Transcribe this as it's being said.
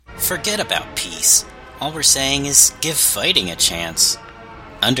forget about peace. All we're saying is give fighting a chance.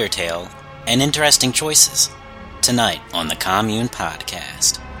 Undertale, and interesting choices. Tonight on the Commune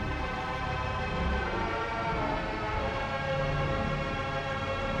Podcast.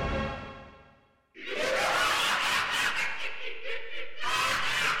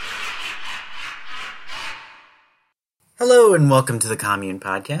 Hello and welcome to the Commune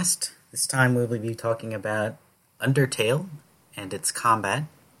Podcast. This time we will be talking about Undertale and its combat.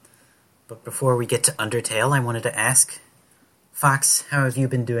 But before we get to Undertale, I wanted to ask, Fox, how have you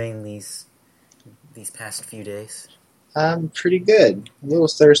been doing these past few days? I'm pretty good. A little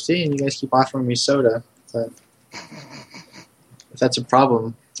thirsty, and you guys keep offering me soda. But if that's a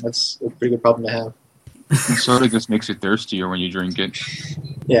problem, that's a pretty good problem to have. Soda just makes it thirstier when you drink it.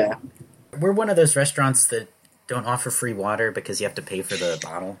 Yeah. We're one of those restaurants that don't offer free water because you have to pay for the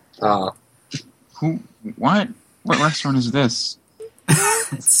bottle. Who? What? What restaurant is this?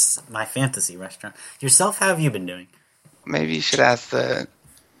 It's my fantasy restaurant. Yourself, how have you been doing? Maybe you should ask the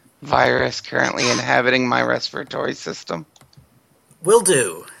virus currently inhabiting my respiratory system. Will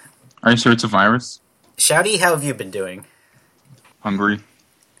do. Are you sure it's a virus? Shouty, how have you been doing? Hungry.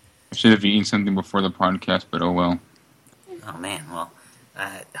 I should have eaten something before the podcast, but oh well. Oh man, well,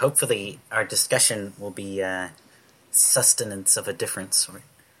 hopefully our discussion will be sustenance of a different sort.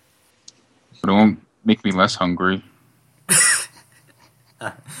 But it won't make me less hungry.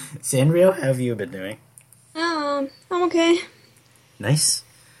 Sanrio, how have you been doing? I'm okay. Nice.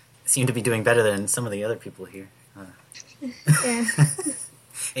 Seem to be doing better than some of the other people here. Yeah.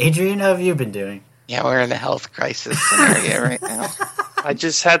 Adrian, how have you been doing? Yeah, we're in a health crisis scenario right now. I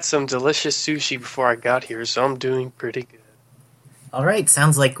just had some delicious sushi before I got here, so I'm doing pretty good. Alright,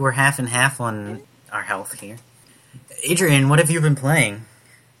 sounds like we're half and half on our health here. Adrian, what have you been playing?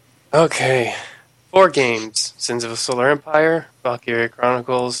 Okay. 4 games. Sins of a Solar Empire, Valkyria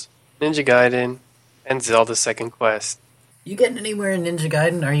Chronicles, Ninja Gaiden, and Zelda Second Quest. You getting anywhere in Ninja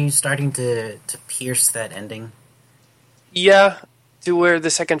Gaiden? Are you starting to pierce that ending? Yeah, to where the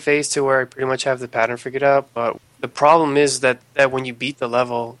second phase, to where I pretty much have the pattern figured out, but the problem is that when you beat the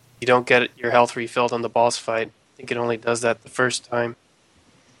level, you don't get your health refilled on the boss fight. I think it only does that the first time.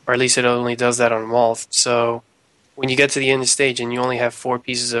 Or at least it only does that on Malth. So when you get to the end of the stage and you only have 4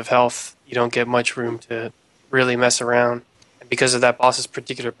 pieces of health, you don't get much room to really mess around. And because of that boss's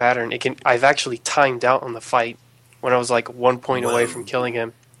particular pattern, I've actually timed out on the fight when I was like 1 point away from killing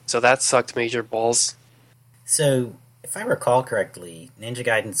him. So that sucked major balls. So, if I recall correctly, Ninja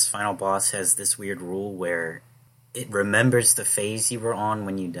Gaiden's final boss has this weird rule where it remembers the phase you were on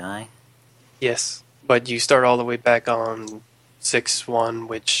when you die. Yes, but you start all the way back on 6-1,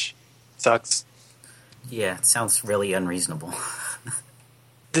 which sucks. Yeah, it sounds really unreasonable.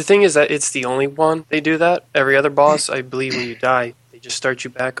 The thing is that it's the only one they do that. Every other boss, I believe when you die, they just start you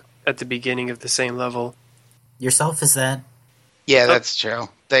back at the beginning of the same level. Yourself, is that? Yeah, that's true.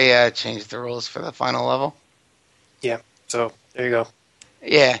 They changed the rules for the final level. Yeah, so there you go.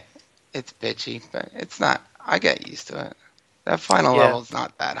 Yeah, it's bitchy, but it's not. I get used to it. That final level's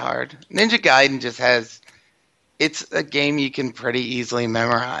not that hard. Ninja Gaiden just has... It's a game you can pretty easily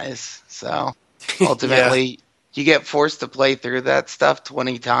memorize, so ultimately... You get forced to play through that stuff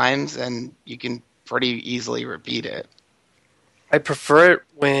 20 times, and you can pretty easily repeat it. I prefer it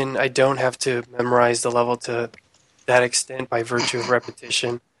when I don't have to memorize the level to that extent by virtue of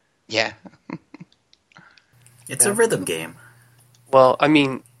repetition. Yeah. It's a rhythm game. Well, I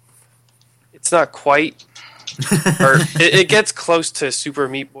mean, it's not quite... or it gets close to Super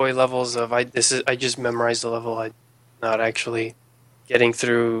Meat Boy levels of I just memorized the level. I'm not actually getting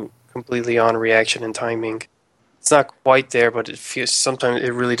through completely on reaction and timing. It's not quite there, but sometimes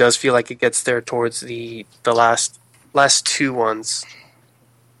it really does feel like it gets there towards the last 2 ones.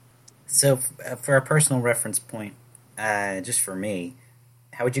 So, for a personal reference point, just for me,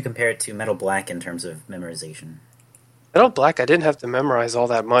 how would you compare it to Metal Black in terms of memorization? Metal Black, I didn't have to memorize all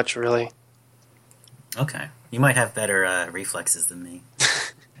that much, really. Okay. You might have better reflexes than me.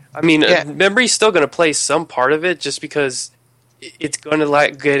 I mean, memory's still going to play some part of it, just because it's going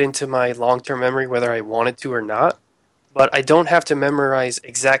to get into my long-term memory whether I want it to or not. But I don't have to memorize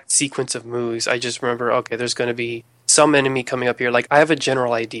exact sequence of moves. I just remember, okay, there's going to be some enemy coming up here. Like, I have a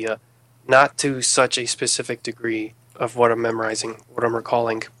general idea, not to such a specific degree of what I'm memorizing, what I'm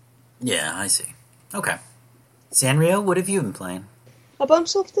recalling. Yeah, I see. Okay. Sanrio, what have you been playing? A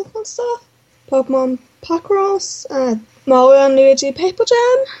bunch of different stuff. Pokemon Pacross, Mario and Luigi Paper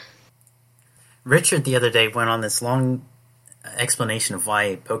Jam. Richard the other day went on this long explanation of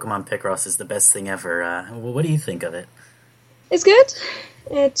why Pokemon Picross is the best thing ever. What do you think of it? It's good.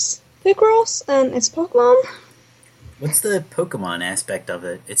 It's Picross and it's Pokemon. What's the Pokemon aspect of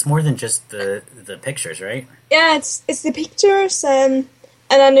it? It's more than just the pictures, right? Yeah, it's the pictures, and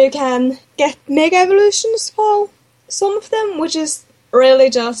then you can get Mega Evolutions for some of them, which is really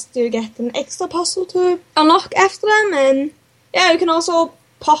just you get an extra puzzle to unlock after them, and yeah, you can also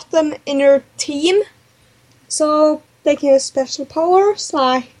put them in your team, so they can use special powers,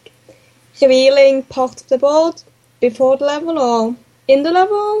 like revealing part of the board before the level or in the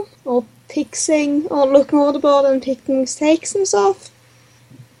level, or fixing or looking over the board and picking mistakes and stuff.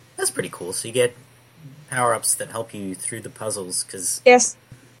 That's pretty cool. So you get power-ups that help you through the puzzles, because Yes.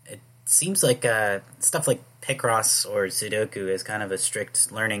 it seems like stuff like Picross or Sudoku is kind of a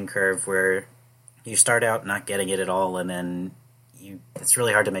strict learning curve where you start out not getting it at all, and then it's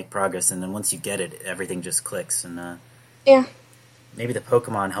really hard to make progress, and then once you get it, everything just clicks, and Yeah. maybe the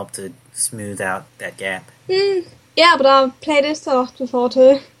Pokemon help to smooth out that gap. Yeah, but I've played it a lot before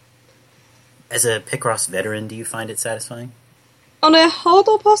too. As a Picross veteran, do you find it satisfying? On the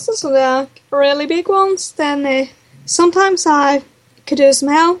harder puzzles, so the really big ones, then sometimes I could use some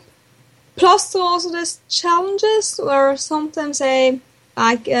help. Plus, there are also these challenges where sometimes I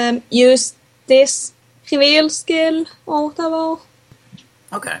use this reveal skill or whatever.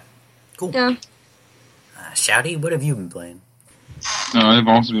 Okay, cool. Yeah. Shouty, what have you been playing? I've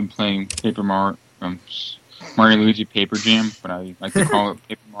also been playing Paper Mario, Mario and Luigi Paper Jam, but I like to call it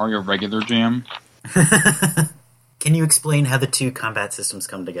Paper Mario Regular Jam. Can you explain how the two combat systems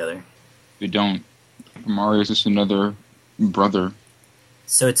come together? We don't. Paper Mario is just another brother.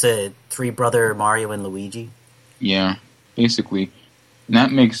 So it's a three-brother Mario and Luigi? Yeah, basically. And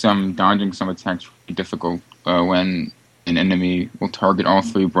that makes dodging some attacks really difficult when an enemy will target all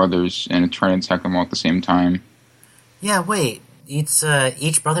three brothers and try and attack them all at the same time. Yeah, wait. It's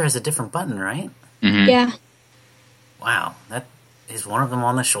each brother has a different button, right? Mm-hmm. Yeah. Wow. That is one of them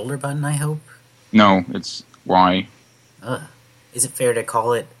on the shoulder button, I hope? No, it's Y. Ugh. Is it fair to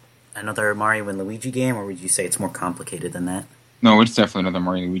call it another Mario and Luigi game, or would you say it's more complicated than that? No, it's definitely another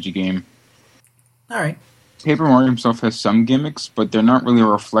Mario and Luigi game. Alright. Paper Mario himself has some gimmicks, but they're not really a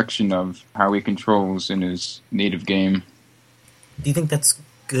reflection of how he controls in his native game. Do you think that's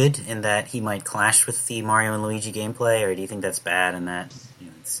good in that he might clash with the Mario and Luigi gameplay, or do you think that's bad in that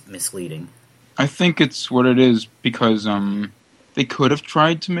it's misleading? I think it's what it is because they could have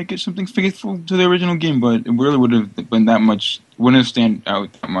tried to make it something faithful to the original game, but it really would have been that much, wouldn't have stand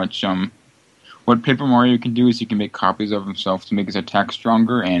out that much. What Paper Mario can do is he can make copies of himself to make his attack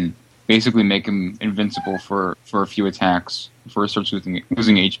stronger and basically make him invincible for a few attacks before he starts losing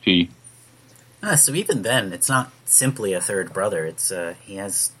HP. So even then, it's not simply a third brother. It's he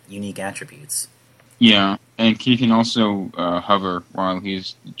has unique attributes. Yeah, and he can also hover while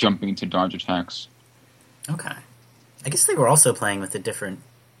he's jumping to dodge attacks. Okay. I guess they were also playing with the different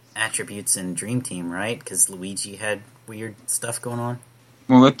attributes in Dream Team, right? Because Luigi had weird stuff going on.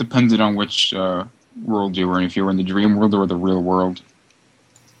 Well, that depended on which world you were in, if you were in the dream world or the real world.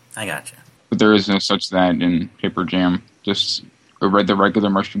 I gotcha. But there is no such that in Paper Jam. Just the regular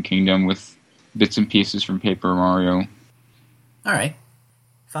Mushroom Kingdom with bits and pieces from Paper Mario. Alright.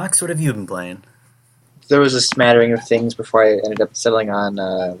 Fox, what have you been playing? There was a smattering of things before I ended up settling on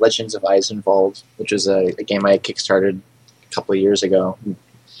Legends of Eisenwald, which was a game I had kickstarted a couple of years ago. And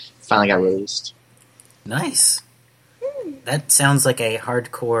finally got released. Nice. That sounds like a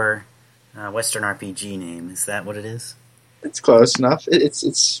hardcore Western RPG name. Is that what it is? It's close enough.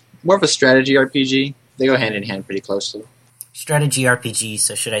 It's more of a strategy RPG. They go hand in hand pretty closely. Strategy RPG,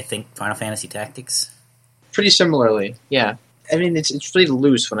 so should I think Final Fantasy Tactics? Pretty similarly, yeah. I mean, it's really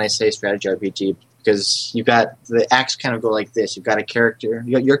loose when I say strategy RPG because you've got the acts kind of go like this. You've got a character,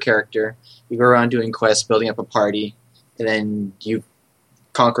 you got your character. You go around doing quests, building up a party, and then you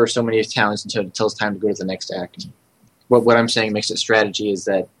conquer so many towns until it's time to go to the next act. What I'm saying makes it strategy is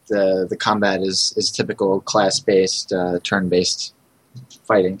that the combat is typical class-based, turn-based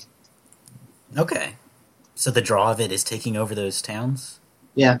fighting. Okay. So the draw of it is taking over those towns?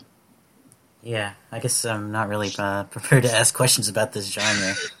 Yeah. Yeah, I guess I'm not really prepared to ask questions about this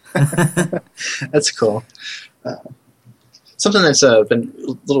genre. That's cool. Something that's been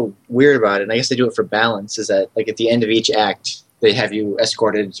a little weird about it, and I guess they do it for balance, is that like at the end of each act, they have you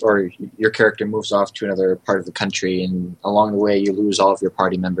escorted, or your character moves off to another part of the country, and along the way you lose all of your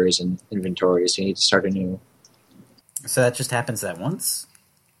party members and inventory, so you need to start anew. So that just happens that once?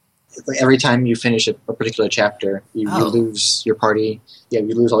 Like every time you finish a particular chapter, you lose your party. Yeah,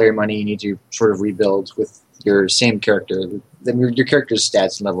 you lose all your money. You need to sort of rebuild with your same character. Then your character's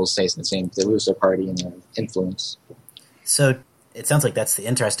stats and levels stays the same. They lose their party and their influence. So it sounds like that's the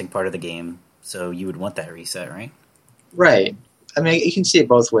interesting part of the game. So you would want that reset, right? Right. I mean, you can see it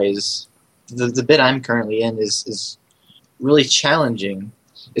both ways. The bit I'm currently in is really challenging.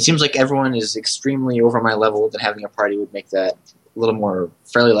 It seems like everyone is extremely over my level, and having a party would make that a little more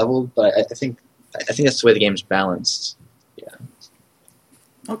fairly leveled. But I think that's the way the game's balanced. Yeah.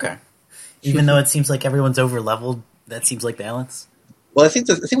 Okay. Even though it seems like everyone's over leveled, that seems like balance. Well, I think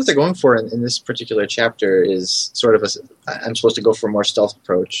what they're going for in this particular chapter is sort of I'm supposed to go for a more stealth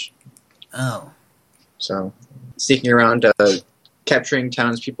approach. Oh. So, sneaking around, capturing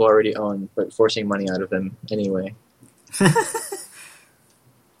towns people already own, but forcing money out of them anyway.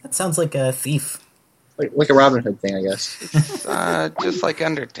 That sounds like a thief. Like a Robin Hood thing, I guess. It's just like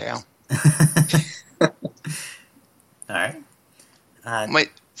Undertale. Alright. Wait,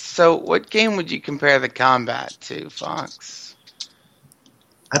 so what game would you compare the combat to, Fox?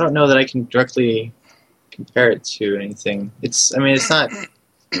 I don't know that I can directly compare it to anything. It's not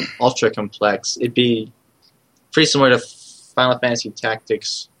ultra complex. It'd be pretty similar to Final Fantasy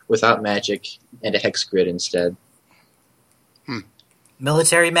Tactics without magic and a hex grid instead.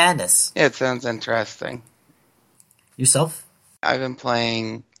 Military madness. Yeah, it sounds interesting. Yourself? I've been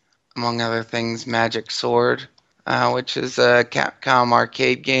playing, among other things, Magic Sword, which is a Capcom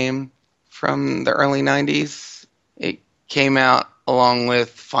arcade game from the early 90s. It came out along with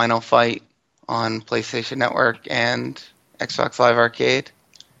Final Fight on PlayStation Network and Xbox Live Arcade.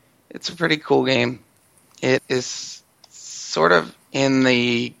 It's a pretty cool game. It is sort of in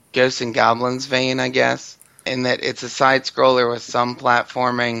the Ghosts and Goblins vein, I guess, in that it's a side-scroller with some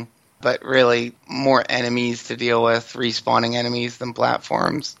platforming, but really more enemies to deal with, respawning enemies than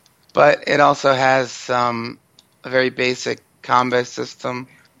platforms. But it also has a very basic combo system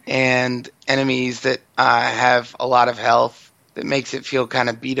and enemies that have a lot of health that makes it feel kind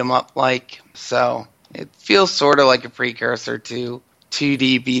of beat-em-up-like. So it feels sort of like a precursor to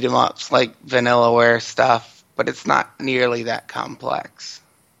 2D beat-em-ups like Vanillaware stuff, but it's not nearly that complex.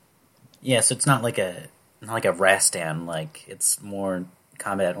 Yeah, so it's not like a Rastan, like it's more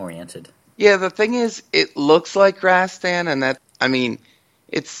combat oriented. Yeah, the thing is, it looks like Rastan, and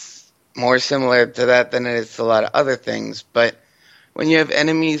it's more similar to that than it is to a lot of other things, but when you have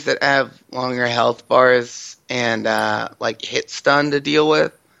enemies that have longer health bars and hit stun to deal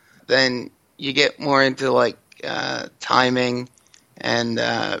with, then you get more into timing, and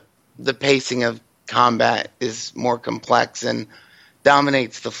the pacing of combat is more complex and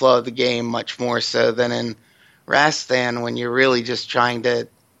dominates the flow of the game much more so than in Rastan, when you're really just trying to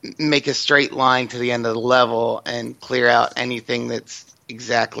make a straight line to the end of the level and clear out anything that's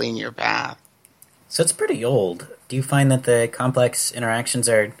exactly in your path. So it's pretty old. Do you find that the complex interactions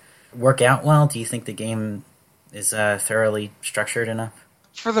work out well? Do you think the game is thoroughly structured enough?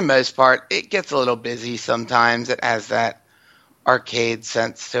 For the most part, it gets a little busy sometimes. It has that arcade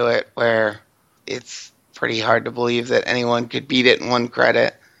sense to it where it's pretty hard to believe that anyone could beat it in one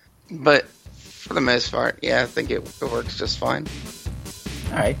credit. But for the most part, yeah, I think it works just fine.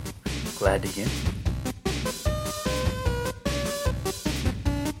 Alright, glad to hear.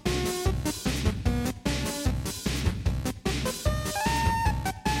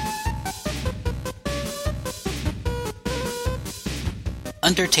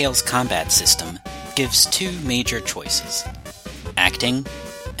 Undertale's combat system gives two major choices: acting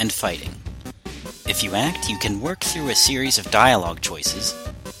and fighting. If you act, you can work through a series of dialogue choices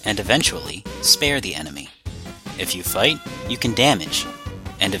and eventually spare the enemy. If you fight, you can damage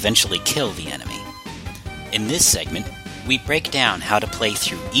and eventually kill the enemy. In this segment, we break down how to play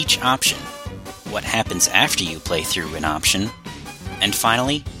through each option, what happens after you play through an option, and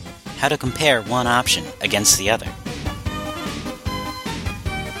finally, how to compare one option against the other.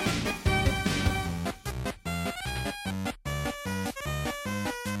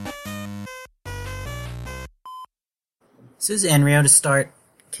 So Zanrio, to start,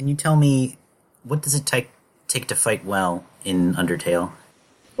 can you tell me, what does it take to fight well in Undertale?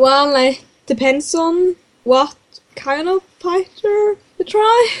 Well, depends on what kind of fighter you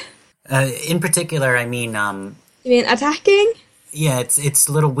try. In particular, I mean, You mean attacking? yeah, it's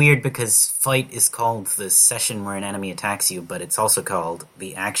a little weird because fight is called the session where an enemy attacks you, but it's also called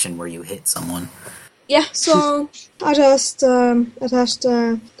the action where you hit someone. Yeah, so I just attached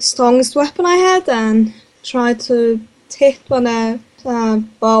the strongest weapon I had and tried to hit when the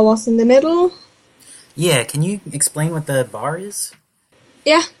bar was in the middle. Yeah, can you explain what the bar is?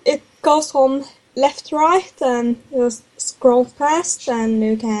 Yeah, it goes from left to right and you just scroll past and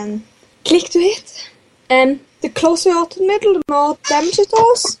you can click to hit. And the closer you are to the middle, the more damage it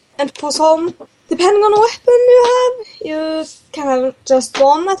does. And for some, depending on the weapon you have, you can have just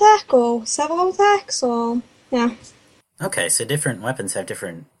one attack or several attacks, or yeah. Okay, so different weapons have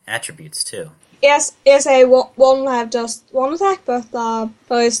different attributes too. Yes, one will have just one attack, but a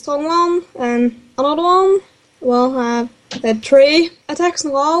very strong one, and another one will have the 3 attacks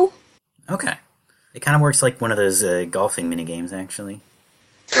in a row. Okay. It kind of works like one of those golfing minigames, actually.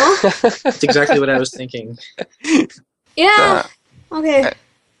 Oh, That's exactly what I was thinking. yeah. Okay.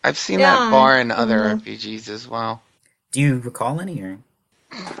 I've seen Yeah, that bar in other mhm. RPGs as well. Do you recall any? Or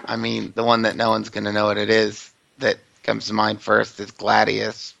I mean, the one that no one's going to know what it is that comes to mind first is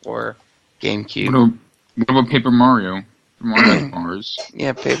Gladius for GameCube. What about Paper Mario? Paper Mario has bars.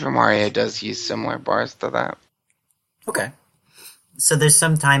 Yeah, Paper Mario does use similar bars to that. Okay. So there's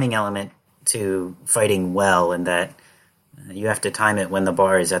some timing element to fighting well in that you have to time it when the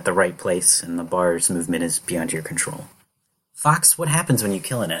bar is at the right place and the bar's movement is beyond your control. Fox, what happens when you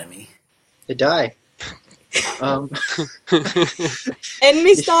kill an enemy? They die.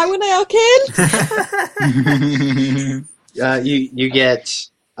 Enemies die when they are killed. You get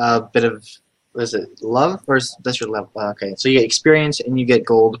a bit of, what is it, love? Or that's your level? Okay, so you get experience and you get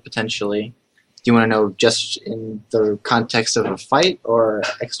gold, potentially. Do you want to know just in the context of a fight or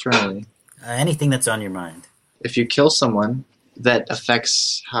externally? Anything that's on your mind. If you kill someone, that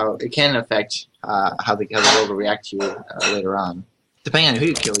affects how it can affect how the world will react to you later on, depending on who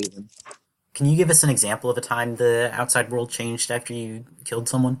you kill. Even. Can you give us an example of a time the outside world changed after you killed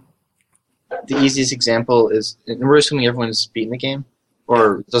someone? The easiest example is, and we're assuming everyone's beaten the game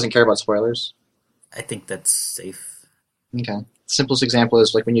or doesn't care about spoilers. I think that's safe. Okay. Simplest example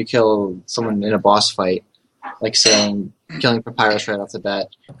is like when you kill someone in a boss fight, like saying killing Papyrus right off the bat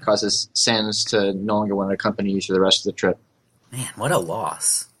causes Sans to no longer want to accompany you through the rest of the trip. Man, what a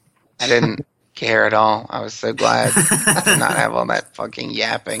loss. I didn't care at all. I was so glad to not have all that fucking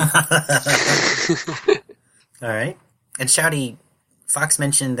yapping. All right. And Shouty, Fox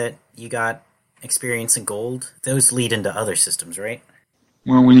mentioned that you got experience and gold. Those lead into other systems, right?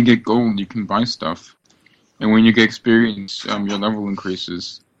 Well, when you get gold, you can buy stuff. And when you get experience, your level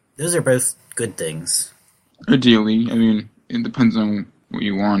increases. Those are both good things. Ideally, I mean, it depends on what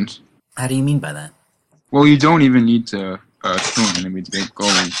you want. How do you mean by that? Well, you don't even need to kill an enemy to get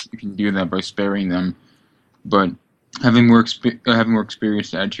gold. You can do that by sparing them. But having more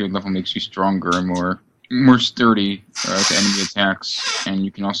experience to add to your level makes you stronger and more sturdy to enemy attacks, and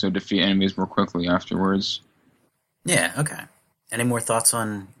you can also defeat enemies more quickly afterwards. Yeah, okay. Any more thoughts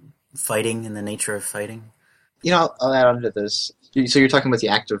on fighting and the nature of fighting? You know, I'll add on to this. So you're talking about the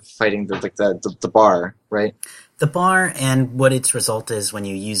act of fighting the bar, right? The bar and what its result is when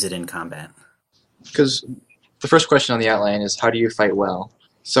you use it in combat. Because the first question on the outline is, how do you fight well?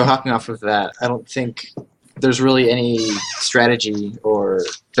 So hopping off of that, I don't think there's really any strategy or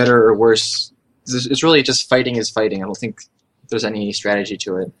better or worse. It's really just fighting is fighting. I don't think there's any strategy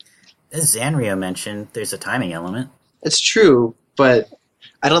to it. As Zanrio mentioned, there's a timing element. It's true, but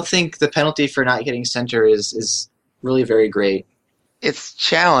I don't think the penalty for not hitting center is really very great. It's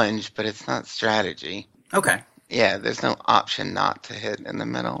challenge, but it's not strategy. Okay. Yeah, there's no option not to hit in the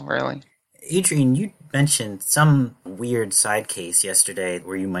middle, really. Adrian, you mentioned some weird side case yesterday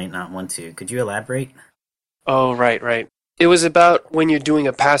where you might not want to. Could you elaborate? Oh, right. It was about when you're doing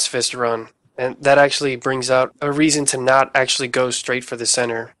a pacifist run, and that actually brings out a reason to not actually go straight for the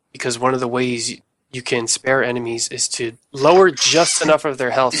center, because one of the ways you can spare enemies is to lower just enough of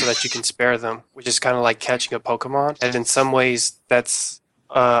their health so that you can spare them, which is kind of like catching a Pokemon. And in some ways, that's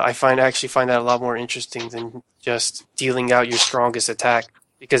I actually find that a lot more interesting than just dealing out your strongest attack,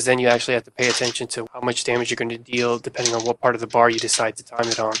 because then you actually have to pay attention to how much damage you're going to deal depending on what part of the bar you decide to time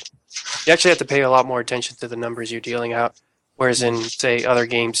it on. You actually have to pay a lot more attention to the numbers you're dealing out, whereas in, say, other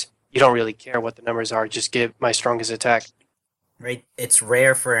games, you don't really care what the numbers are, just give my strongest attack. Right. It's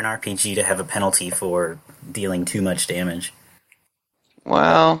rare for an RPG to have a penalty for dealing too much damage.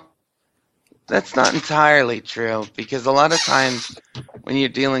 Well, that's not entirely true, because a lot of times when you're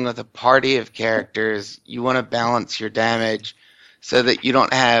dealing with a party of characters, you want to balance your damage so that you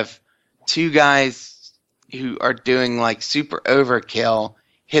don't have two guys who are doing like super overkill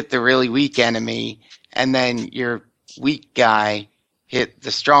hit the really weak enemy, and then your weak guy hit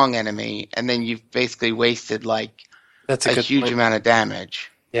the strong enemy, and then you've basically wasted like That's a good huge point. amount of damage.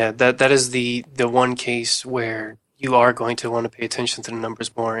 Yeah, that is the one case where you are going to want to pay attention to the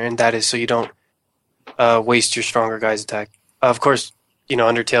numbers more, and that is so you don't waste your stronger guy's attack. Of course,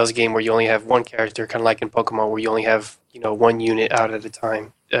 Undertale's a game where you only have one character, kind of like in Pokemon, where you only have one unit out at a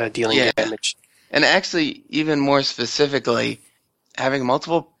time dealing damage. And actually, even more specifically, having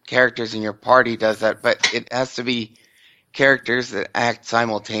multiple characters in your party does that, but it has to be characters that act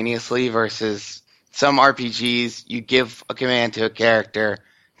simultaneously versus some RPGs, you give a command to a character,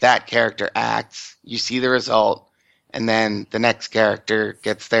 that character acts, you see the result, and then the next character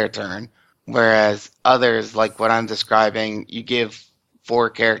gets their turn. Whereas others, like what I'm describing, you give 4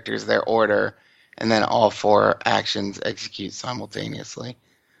 characters their order, and then all 4 actions execute simultaneously.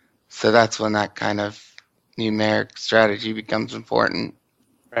 So that's when that kind of numeric strategy becomes important.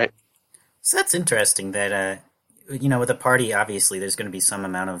 Right. So that's interesting that, with a party, obviously, there's going to be some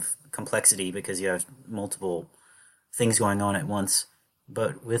amount of complexity because you have multiple things going on at once.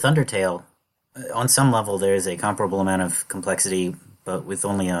 But with Undertale, on some level, there is a comparable amount of complexity, but with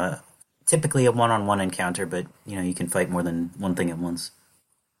only typically a one-on-one encounter, but, you can fight more than one thing at once.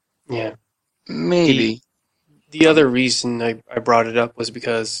 Yeah. Maybe. The other reason I brought it up was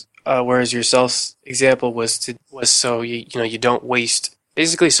because whereas your Cells example was so you don't waste,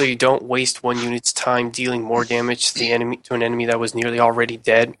 basically so you don't waste one unit's time dealing more damage to an enemy that was nearly already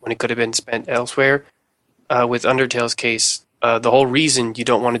dead when it could have been spent elsewhere. With Undertale's case, the whole reason you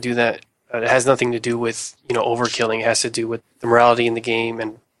don't want to do that, it has nothing to do with overkilling. It has to do with the morality in the game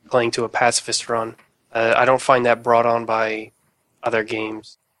and playing to a pacifist run. I don't find that brought on by other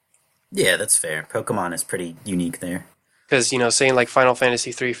games. Yeah, that's fair. Pokemon is pretty unique there. Because, saying like Final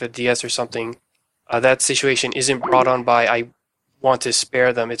Fantasy III for the DS or something, that situation isn't brought on by I want to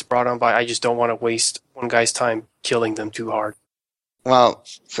spare them. It's brought on by I just don't want to waste one guy's time killing them too hard. Well,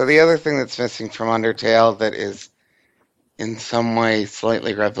 so the other thing that's missing from Undertale that is in some way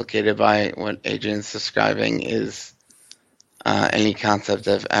slightly replicated by what Adrian's describing is any concept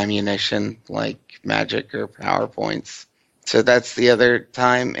of ammunition like magic or power points. So that's the other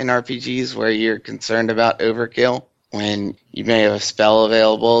time in RPGs where you're concerned about overkill, when you may have a spell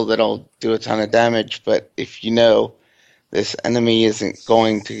available that'll do a ton of damage, but if you know this enemy isn't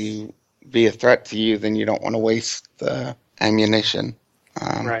going to be a threat to you, then you don't want to waste the ammunition.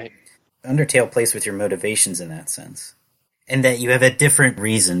 Right. Undertale plays with your motivations in that sense. And that you have a different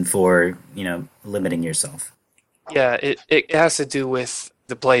reason for, limiting yourself. Yeah, it has to do with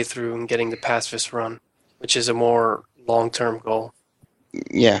the playthrough and getting the pacifist run, which is a more long-term goal.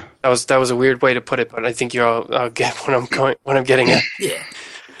 Yeah. That was a weird way to put it, but I think you'll get what I'm getting at. Yeah.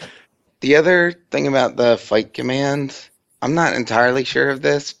 The other thing about the fight command, I'm not entirely sure of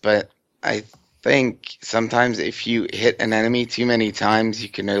this, but I think sometimes if you hit an enemy too many times, you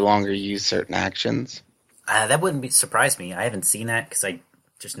can no longer use certain actions. That wouldn't surprise me. I haven't seen that because I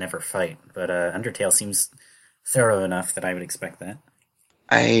just never fight. But Undertale seems thorough enough that I would expect that.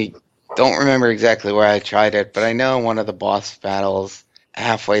 I don't remember exactly where I tried it, but I know in one of the boss battles,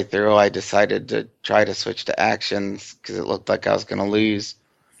 halfway through, I decided to try to switch to actions because it looked like I was going to lose.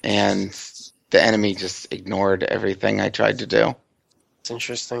 And the enemy just ignored everything I tried to do. It's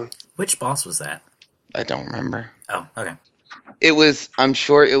interesting. Which boss was that? I don't remember. Oh, okay. I'm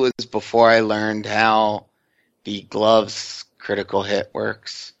sure it was before I learned how the gloves critical hit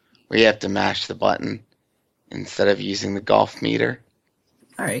works, where you have to mash the button instead of using the golf meter.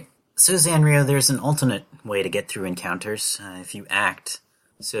 All right. So, Zanrio, there's an alternate way to get through encounters if you act.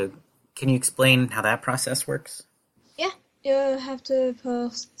 So, can you explain how that process works? Yeah, you have to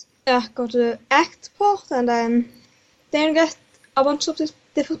first go to the act part, and then you get a bunch of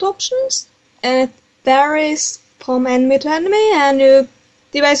different options, and it varies from enemy to enemy, and you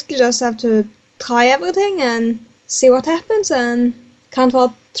basically just have to try everything and see what happens, and kind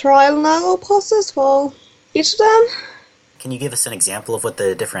of a trial and error process for each of them. Can you give us an example of what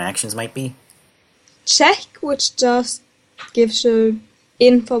the different actions might be? Check, which just gives you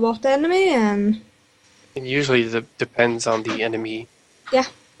info about the enemy, and It usually depends on the enemy. yeah,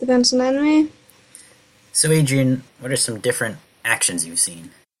 depends on the enemy. So, Adrian, what are some different actions you've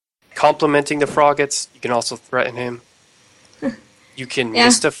seen? Complimenting the Froggets, you can also threaten him. You can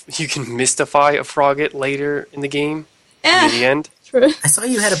mystify a Frogget later in the game, Yeah, near the end. true. I saw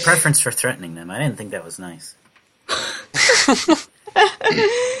you had a preference for threatening them. I didn't think that was nice.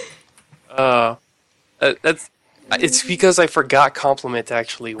 It's because I forgot compliment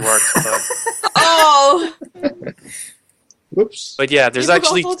actually works. But, Oh! Whoops. but yeah, there's You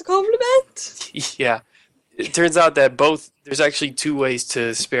actually forgot how to compliment? yeah. It turns out that there's actually 2 ways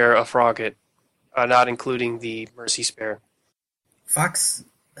to spare a Frogget, not including the Mercy Spare. Fox,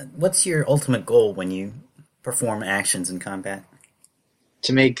 what's your ultimate goal when you perform actions in combat?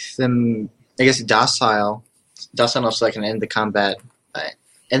 To make them, I guess, docile enough so I can end the combat,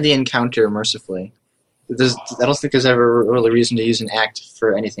 end the encounter mercifully. I don't think there's ever really reason to use an act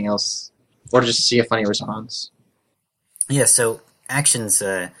for anything else, or to just see a funny response. Yeah, so actions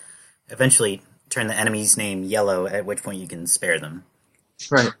eventually turn the enemy's name yellow, at which point you can spare them.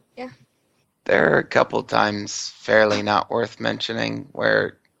 Right. There are a couple times fairly not worth mentioning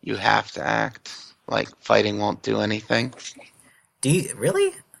where you have to act, like fighting won't do anything. Do you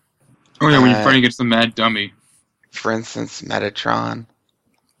really? Oh yeah, when you're fighting against the Mad Dummy. For instance, Metatron.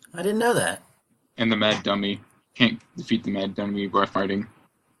 I didn't know that. And the Mad Dummy. Can't defeat the Mad Dummy by fighting.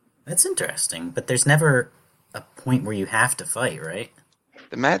 That's interesting, but there's never a point where you have to fight, right?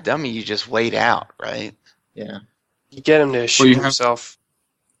 The Mad Dummy, you just wait out, right? Yeah. You get him to shoot you have- himself.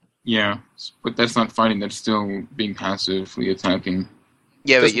 Yeah, but that's not fighting. That's still being passively attacking.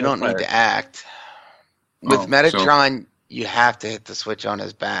 Yeah, but Doesn't you don't need require- to act. With Oh, Metatron, you have to hit the switch on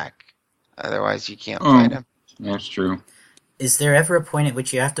his back. Otherwise, you can't Oh. fight him. That's true. Is there ever a point at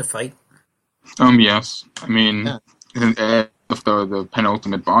which you have to fight? Yes. I mean, Yeah. if the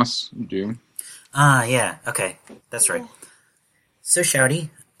penultimate boss, you do. Ah, yeah. Okay, that's right. So, Shouty,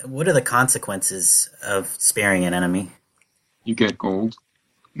 what are the consequences of sparing an enemy? You get gold,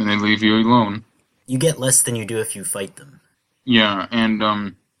 and they leave you alone. You get less than you do if you fight them. Yeah,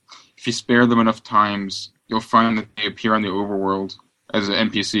 and if you spare them enough times, you'll find that they appear on the overworld as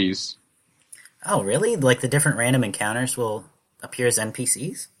NPCs. Oh, really? Like the different random encounters will appear as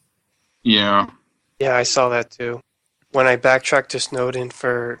NPCs? Yeah. Yeah, I saw that too. When I backtracked to Snowden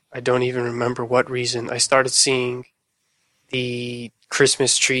for I don't even remember what reason, I started seeing the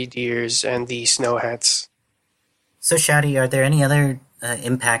Christmas tree deers and the snow hats. So, Shouty, are there any other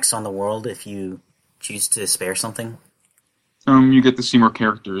impacts on the world if you choose to spare something? You get to see more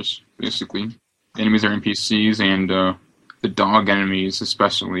characters, basically. Enemies are NPCs, and the dog enemies,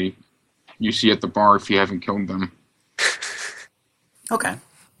 especially, you see at the bar if you haven't killed them. Okay.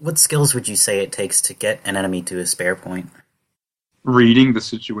 What skills would you say it takes to get an enemy to a spare point? Reading the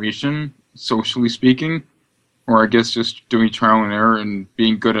situation, socially speaking, or I guess just doing trial and error and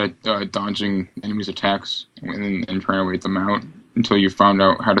being good at dodging enemies' attacks and trying to wait them out until you found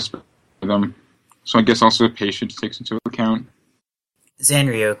out how to spare them. So I guess also patience takes into account.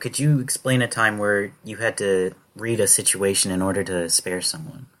 Zanrio, could you explain a time where you had to read a situation in order to spare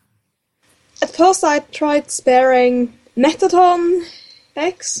someone? At first I tried sparing Mettaton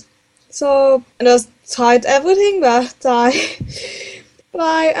X, so I just tried everything, but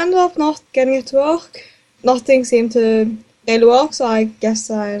I ended up not getting it to work. Nothing seemed to really work, so I guess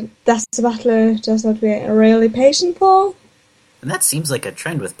that's the battle I just have to be really patient for. And that seems like a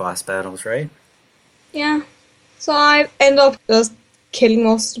trend with boss battles, right? Yeah. So I end up just killing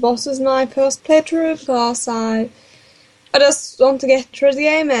most of the bosses in my first playthrough because I just want to get through the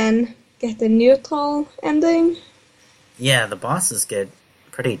game and get the neutral ending. Yeah, the bosses get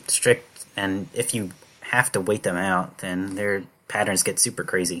pretty strict, and if you have to wait them out, then their patterns get super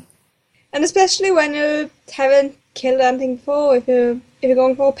crazy. And especially when you haven't killed anything before, if you're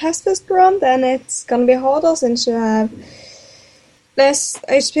going for a pacifist run, then it's gonna be harder since you have less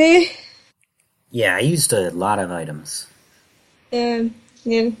HP. Yeah, I used a lot of items. You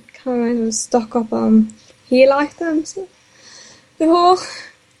kind of stock up on heal items before.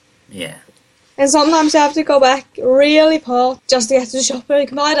 Yeah. And sometimes you have to go back really far just to get to the shop where you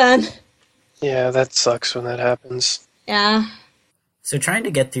can buy them. Yeah, that sucks when that happens. Yeah. So trying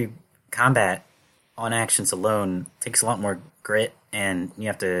to get through combat on actions alone takes a lot more grit, and you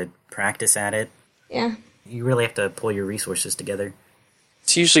have to practice at it. Yeah. You really have to pull your resources together.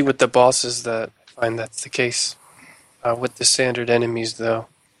 It's usually with the bosses that I find that's the case. With the standard enemies, though,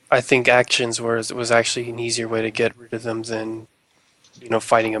 I think actions was actually an easier way to get rid of them than,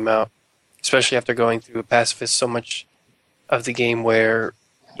 fighting them out. Especially after going through a pacifist so much of the game where,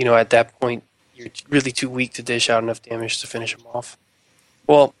 at that point, you're really too weak to dish out enough damage to finish them off.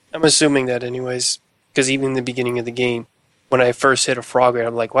 Well, I'm assuming that anyways, because even in the beginning of the game, when I first hit a frog rat,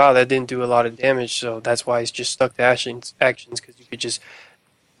 I'm like, wow, that didn't do a lot of damage, so that's why it's just stuck to actions, because you could just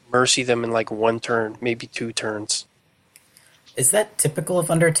mercy them in like one turn, maybe 2 turns. Is that typical of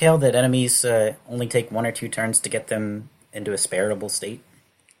Undertale, that enemies only take 1 or 2 turns to get them into a spareable state?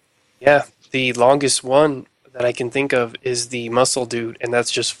 Yeah, the longest one that I can think of is the muscle dude, and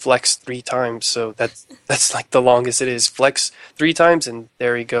that's just flex 3 times, so that's like the longest it is. Flex 3 times, and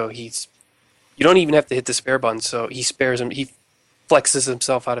there you go. You don't even have to hit the spare button, so he spares him. He flexes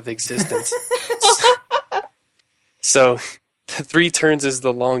himself out of existence. So 3 turns is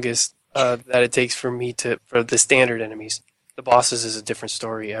the longest that it takes for the standard enemies. The bosses is a different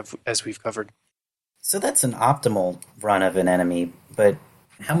story, as we've covered. So that's an optimal run of an enemy, but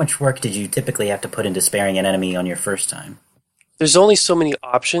how much work did you typically have to put into sparing an enemy on your first time? There's only so many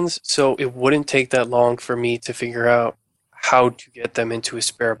options, so it wouldn't take that long for me to figure out how to get them into a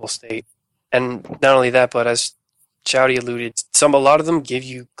spareable state. And not only that, but as Shouty alluded, a lot of them give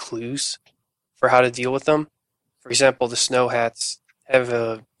you clues for how to deal with them. For example, the snow hats have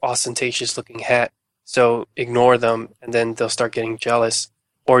a ostentatious looking hat, so ignore them and then they'll start getting jealous.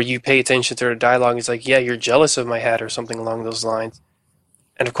 Or you pay attention to their dialogue, it's like, yeah, you're jealous of my hat or something along those lines.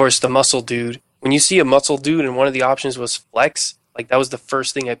 And of course, the muscle dude. When you see a muscle dude and one of the options was flex, like that was the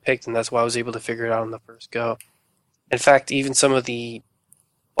first thing I picked, and that's why I was able to figure it out on the first go. In fact, even some of the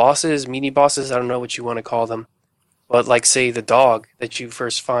bosses, mini bosses, I don't know what you want to call them, but like say the dog that you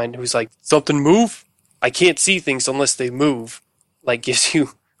first find who's like, something move? I can't see things unless they move. Like gives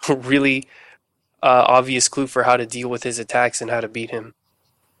you a really obvious clue for how to deal with his attacks and how to beat him.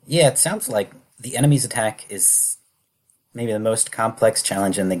 Yeah, it sounds like the enemy's attack is maybe the most complex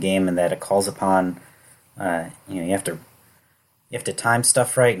challenge in the game, in that it calls upon, you have to time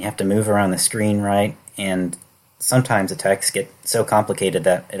stuff right, and you have to move around the screen right, and sometimes attacks get so complicated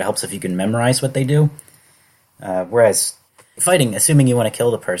that it helps if you can memorize what they do. Whereas fighting, assuming you want to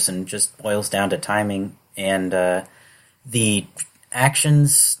kill the person, just boils down to timing, and the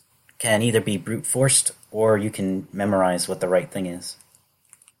actions can either be brute forced or you can memorize what the right thing is.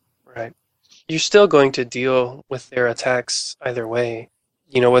 Right. You're still going to deal with their attacks either way.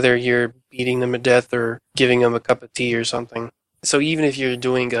 Whether you're beating them to death or giving them a cup of tea or something. So even if you're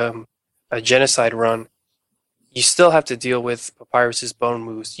doing a genocide run, you still have to deal with Papyrus's bone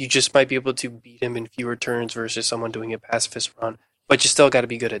moves. You just might be able to beat him in fewer turns versus someone doing a pacifist run. But you still got to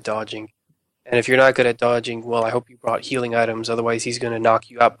be good at dodging. And if you're not good at dodging, well, I hope you brought healing items. Otherwise, he's going to knock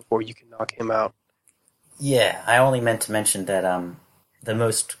you out before you can knock him out. Yeah, I only meant to mention that the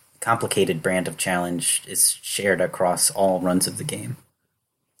most complicated brand of challenge is shared across all runs of the game.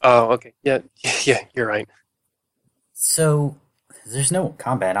 Oh, okay. Yeah, you're right. So, there's no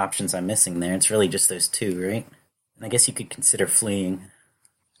combat options I'm missing there. It's really just those two, right? And I guess you could consider fleeing.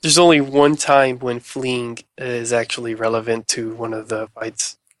 There's only one time when fleeing is actually relevant to one of the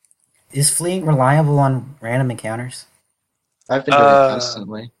fights. Is fleeing reliable on random encounters? I've been doing it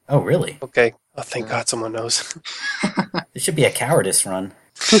constantly. Oh, really? Okay. Oh, thank God someone knows. There should be a cowardice run.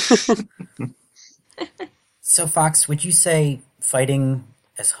 So, Fox, would you say fighting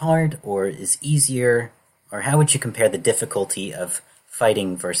is hard or is easier? Or how would you compare the difficulty of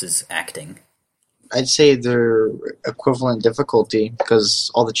fighting versus acting? I'd say they're equivalent difficulty because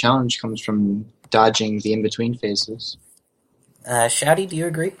all the challenge comes from dodging the in-between phases. Shouty, do you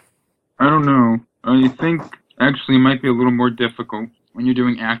agree? I don't know. I think actually it might be a little more difficult when you're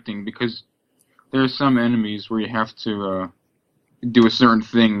doing acting, because there are some enemies where you have to do a certain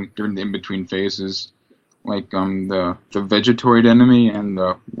thing during the in-between phases. Like the Vegetoid enemy and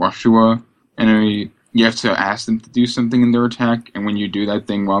the Washua enemy, you have to ask them to do something in their attack, and when you do that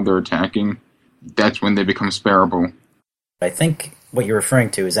thing while they're attacking, that's when they become spareable. I think what you're referring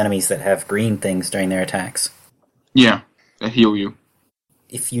to is enemies that have green things during their attacks. Yeah, that heal you.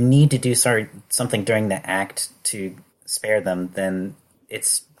 If you need to do something during the act to spare them, then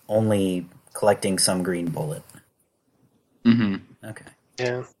it's only collecting some green bullet. Mm-hmm. Okay.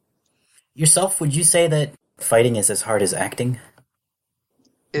 Yeah. Yourself, would you say that fighting is as hard as acting?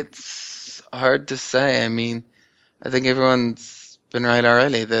 It's hard to say. I mean, I think everyone's been right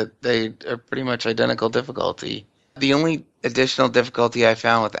already that they are pretty much identical difficulty. The only additional difficulty I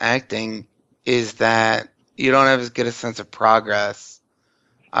found with acting is that you don't have as good a sense of progress.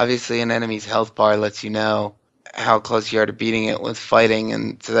 Obviously, an enemy's health bar lets you know how close you are to beating it with fighting,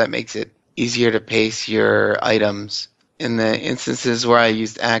 and so that makes it easier to pace your items. In the instances where I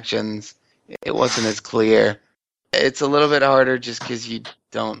used actions, it wasn't as clear. It's a little bit harder just because you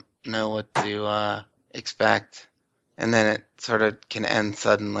don't know what to expect, and then it sort of can end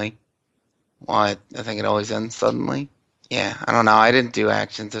suddenly. Well, I think it always ends suddenly. Yeah, I don't know. I didn't do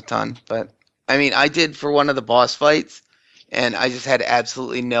actions a ton, but I mean, I did for one of the boss fights, and I just had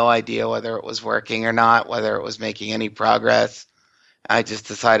absolutely no idea whether it was working or not, whether it was making any progress. I just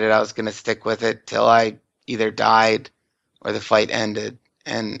decided I was going to stick with it till I either died or the fight ended.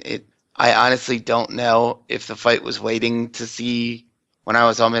 And I honestly don't know if the fight was waiting to see when I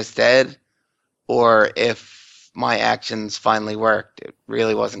was almost dead or if my actions finally worked. It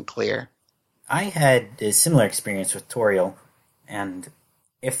really wasn't clear. I had a similar experience with Toriel, and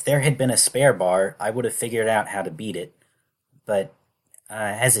if there had been a spare bar, I would have figured out how to beat it. But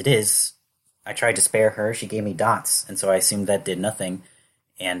as it is, I tried to spare her, she gave me dots, and so I assumed that did nothing.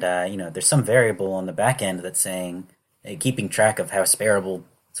 And, there's some variable on the back end that's saying, keeping track of how spareable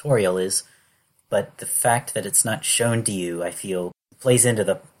Toriel is, but the fact that it's not shown to you, I feel, plays into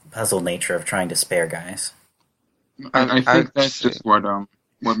the puzzle nature of trying to spare guys. I think that's just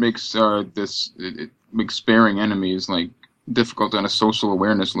what makes it makes sparing enemies like difficult on a social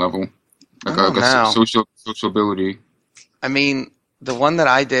awareness level, like a social ability. I mean, the one that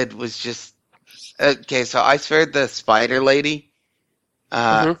I did was just okay. So I spared the spider lady,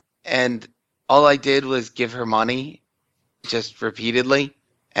 and all I did was give her money, just repeatedly,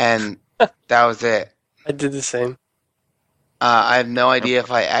 and that was it. I did the same. I have no idea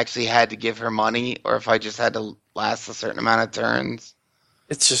if I actually had to give her money or if I just had to last a certain amount of turns.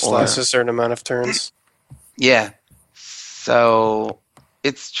 It's just lasts a certain amount of turns. Yeah. So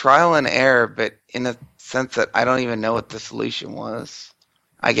it's trial and error, but in a sense that I don't even know what the solution was.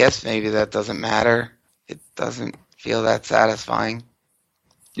 I guess maybe that doesn't matter. It doesn't feel that satisfying.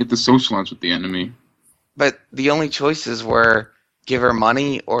 You have to socialize with the enemy. But the only choices were give her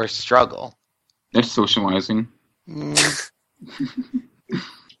money or struggle. That's socializing.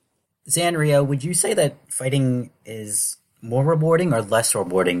 Zanrio, would you say that fighting is more rewarding or less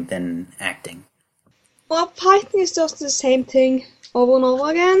rewarding than acting? Well, fighting is just the same thing over and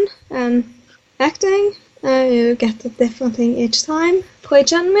over again, and acting, you get a different thing each time for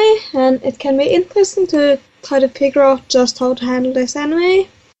each enemy, and it can be interesting to try to figure out just how to handle this enemy.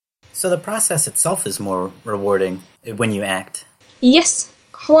 So the process itself is more rewarding when you act. Yes,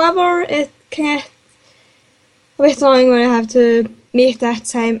 however, it can get a bit annoying when you have to meet that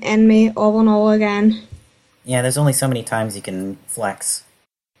same enemy over and over again. Yeah, there's only so many times you can flex.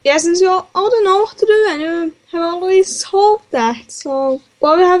 Yeah, since you already know what to do and you have already solved that, so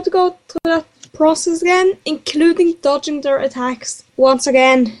well, you have to go through that process again, including dodging their attacks once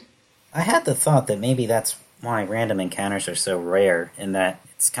again. I had the thought that maybe that's why random encounters are so rare, in that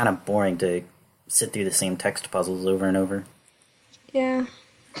it's kind of boring to sit through the same text puzzles over and over. Yeah.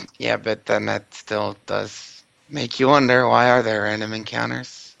 Yeah, but then that still does make you wonder, why are there random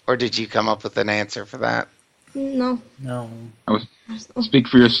encounters? Or did you come up with an answer for that? No. No. Speak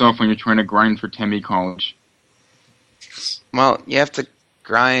for yourself when you're trying to grind for Temi College. Well, you have to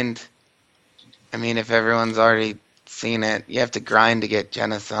grind. I mean, if everyone's already seen it, you have to grind to get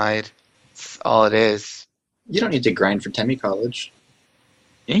genocide. That's all it is. You don't need to grind for Temi College.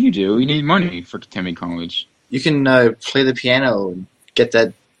 Yeah, you do. You need money for Temi College. You can play the piano and get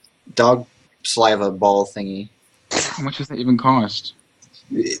that dog saliva ball thingy. How much does that even cost?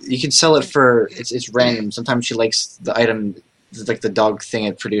 You can sell it for it's random. Sometimes she likes the item, like the dog thing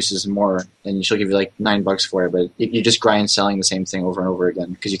it produces more, and she'll give you like $9 for it. But you just grind selling the same thing over and over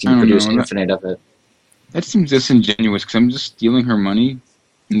again because you can produce infinite of it. That seems disingenuous because I'm just stealing her money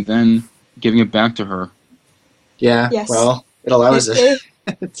and then giving it back to her. Yeah. Yes. Well, it allows it.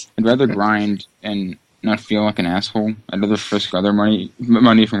 I'd rather grind and not feel like an asshole. I'd rather frisk other money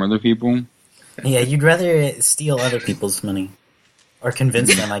from other people. Yeah, you'd rather steal other people's money. Or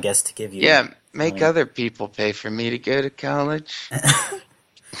convince them, I guess, to give you... Yeah, make money. other people pay for me to go to college.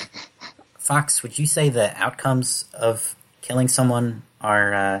 Fox, would you say the outcomes of killing someone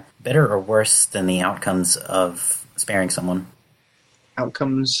are better or worse than the outcomes of sparing someone?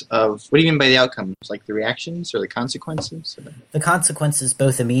 Outcomes of... What do you mean by the outcomes? Like the reactions or the consequences? The consequences,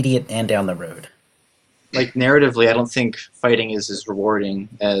 both immediate and down the road. Like narratively, I don't think fighting is as rewarding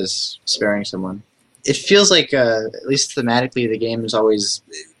as sparing someone. It feels like, at least thematically, the game is always...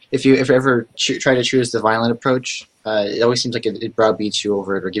 If you ever try to choose the violent approach, it always seems like it browbeats you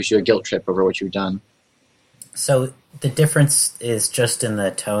over it or gives you a guilt trip over what you've done. So the difference is just in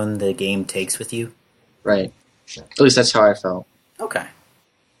the tone the game takes with you? Right. At least that's how I felt. Okay.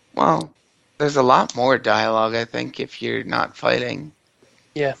 Well, there's a lot more dialogue, I think, if you're not fighting.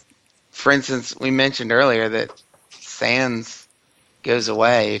 Yeah. For instance, we mentioned earlier that Sans goes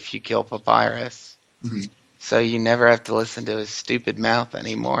away if you kill Papyrus. Mm-hmm. So you never have to listen to his stupid mouth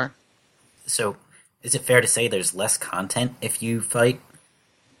anymore. So, is it fair to say there's less content if you fight?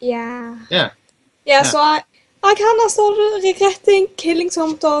 Yeah. Yeah. So I kind of started regretting killing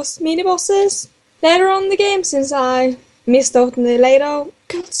some of those mini-bosses later on in the game, since I missed out on the later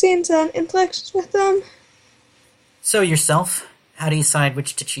cutscenes and interactions with them. So yourself, how do you decide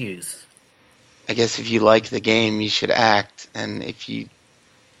which to choose? I guess if you like the game, you should act, and if you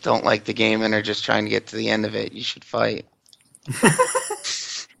don't like the game and are just trying to get to the end of it, you should fight.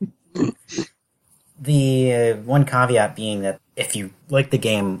 The one caveat being that if you like the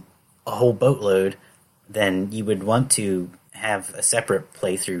game a whole boatload, then you would want to have a separate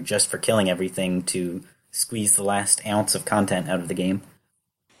playthrough just for killing everything to squeeze the last ounce of content out of the game.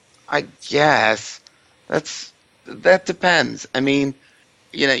 I guess. That depends. I mean,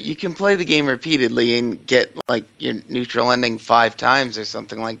 you can play the game repeatedly and get, like, your neutral ending 5 times or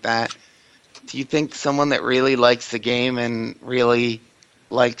something like that. Do you think someone that really likes the game and really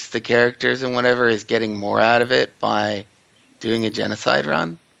likes the characters and whatever is getting more out of it by doing a genocide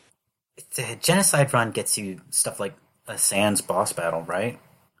run? The genocide run gets you stuff like a Sans boss battle, right?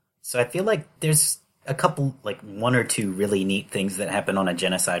 So I feel like there's a couple, like 1 or 2 really neat things that happen on a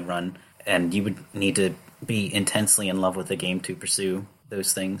genocide run, and you would need to be intensely in love with the game to pursue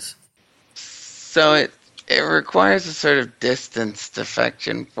those things. So it requires a sort of distanced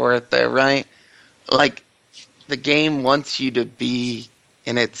affection for it there, right? Like, the game wants you to be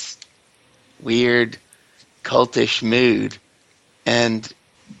in its weird cultish mood, and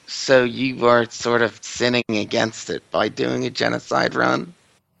So you are sort of sinning against it by doing a genocide run.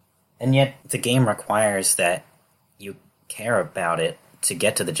 And yet the game requires that you care about it to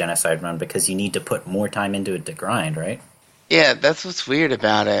get to the genocide run because you need to put more time into it to grind, right? Yeah, that's what's weird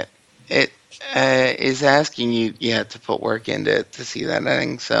about it. It is asking you, to put work into it to see that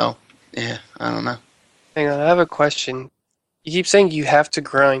ending. So, yeah, I don't know. Hang on, I have a question. You keep saying you have to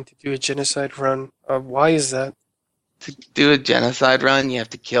grind to do a genocide run. Why is that? To do a genocide run, you have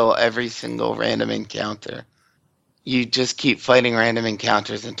to kill every single random encounter. You just keep fighting random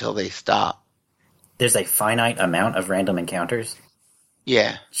encounters until they stop. There's a finite amount of random encounters?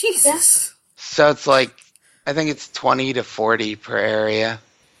 Yeah. Jesus! So it's like, I think it's 20 to 40 per area.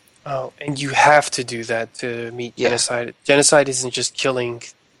 Oh, and you have to do that to meet genocide. Genocide isn't just killing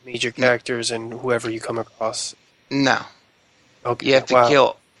major characters and whoever you come across. No. Okay. You have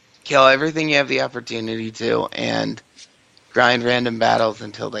to kill everything you have the opportunity to and grind random battles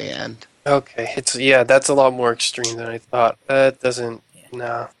until they end. Okay, that's a lot more extreme than I thought. That doesn't,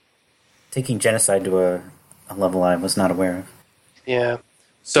 nah. Taking genocide to a level I was not aware of. Yeah.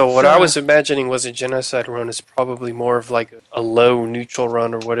 So what I was imagining was a genocide run is probably more of like a low neutral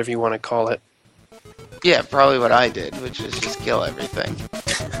run or whatever you want to call it. Yeah, probably what I did, which is just kill everything.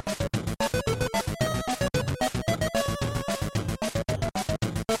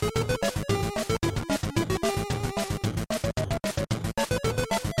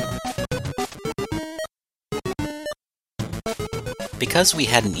 Because we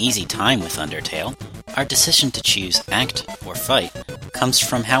had an easy time with Undertale, our decision to choose act or fight comes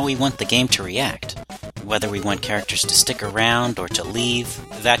from how we want the game to react, whether we want characters to stick around or to leave,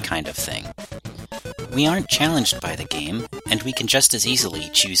 that kind of thing. We aren't challenged by the game, and we can just as easily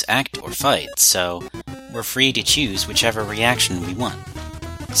choose act or fight, so we're free to choose whichever reaction we want.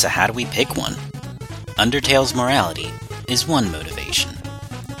 So how do we pick one? Undertale's morality is one motivation.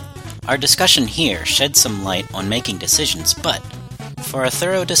 Our discussion here sheds some light on making decisions, but for a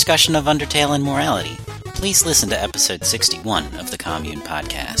thorough discussion of Undertale and morality, please listen to episode 61 of the Commune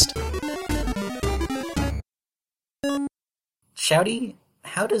Podcast. Shouty,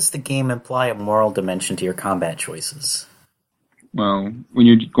 how does the game imply a moral dimension to your combat choices? Well, when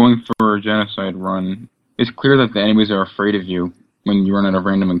you're going for a genocide run, it's clear that the enemies are afraid of you when you run out of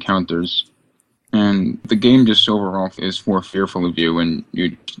random encounters. And the game just overall is more fearful of you when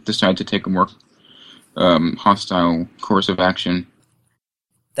you decide to take a more hostile course of action.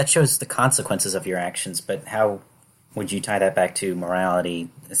 That shows the consequences of your actions, but how would you tie that back to morality,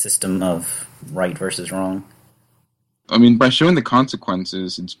 a system of right versus wrong? I mean, by showing the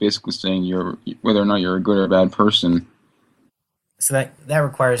consequences, it's basically saying whether or not you're a good or bad person. So that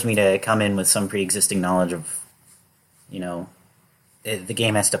requires me to come in with some pre-existing knowledge of, the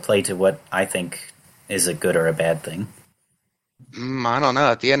game has to play to what I think is a good or a bad thing. I don't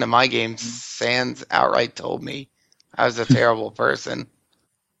know. At the end of my game, Sans outright told me I was a terrible person.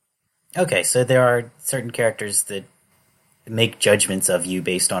 Okay, so there are certain characters that make judgments of you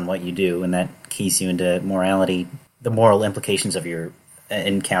based on what you do, and that keys you into morality, the moral implications of your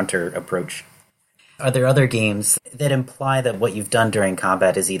encounter approach. Are there other games that imply that what you've done during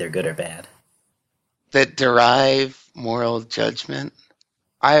combat is either good or bad? That derive moral judgment?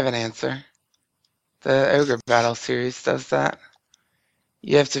 I have an answer. The Ogre Battle series does that.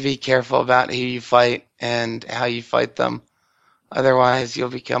 You have to be careful about who you fight and how you fight them. Otherwise, you'll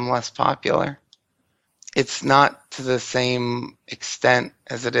become less popular. It's not to the same extent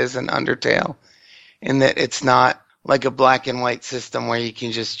as it is in Undertale, in that it's not like a black and white system where you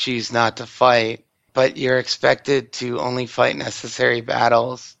can just choose not to fight, but you're expected to only fight necessary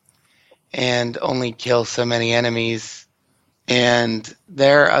battles and only kill so many enemies. And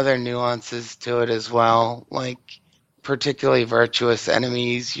there are other nuances to it as well, like particularly virtuous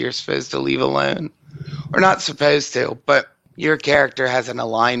enemies you're supposed to leave alone. Or not supposed to, but your character has an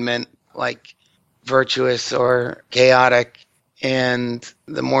alignment like virtuous or chaotic, and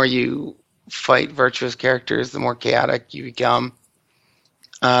the more you fight virtuous characters, the more chaotic you become,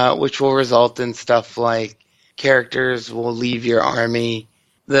 which will result in stuff like characters will leave your army,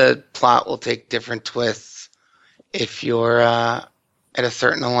 the plot will take different twists if you're at a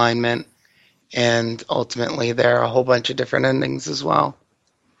certain alignment, and ultimately there are a whole bunch of different endings as well.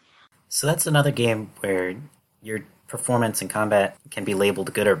 So that's another game where your performance in combat can be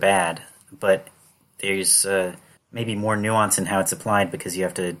labeled good or bad, but there's maybe more nuance in how it's applied because you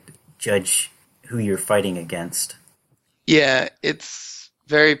have to judge who you're fighting against. Yeah, it's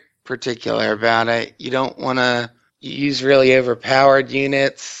very particular about it. You don't want to use really overpowered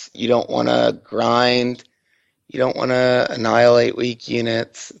units. You don't want to grind. You don't want to annihilate weak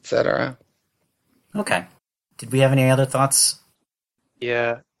units, etc. Okay. Did we have any other thoughts?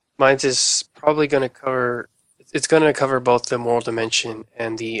 Yeah, mine's is probably going to cover. It's going to cover both the moral dimension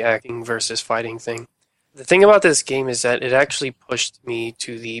and the acting versus fighting thing. The thing about this game is that it actually pushed me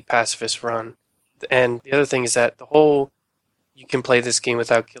to the pacifist run, and the other thing is that the whole you can play this game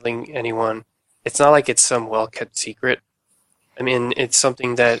without killing anyone. It's not like it's some well kept secret. I mean, it's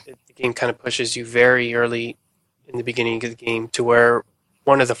something that the game kind of pushes you very early in the beginning of the game to where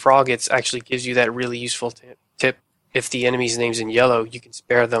one of the froggets actually gives you that really useful tip. If the enemy's name's in yellow, you can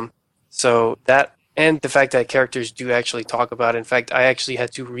spare them. So that, and the fact that characters do actually talk about it. In fact, I actually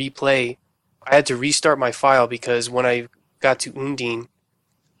had to restart my file because when I got to Undine,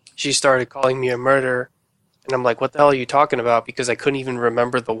 she started calling me a murderer. And I'm like, what the hell are you talking about? Because I couldn't even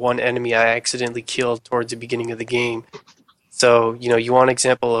remember the one enemy I accidentally killed towards the beginning of the game. So, you want an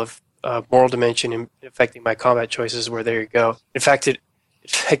example of moral dimension affecting my combat choices, where there you go. In fact, it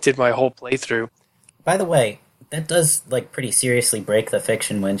affected my whole playthrough. By the way, that does pretty seriously break the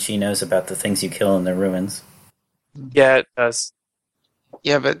fiction when she knows about the things you kill in the ruins. Yeah, it does.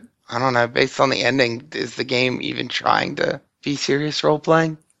 Yeah, but I don't know. Based on the ending, is the game even trying to be serious role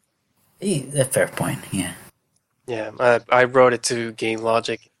playing? A fair point, yeah. Yeah, I wrote it to gain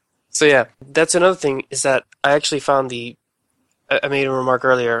logic. So yeah, that's another thing, is that I actually found I made a remark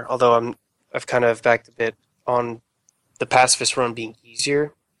earlier, although I've kind of backed a bit on the pacifist run being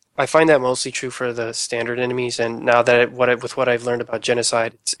easier. I find that mostly true for the standard enemies, and now that with what I've learned about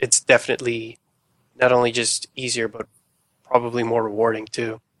genocide, it's definitely not only just easier, but probably more rewarding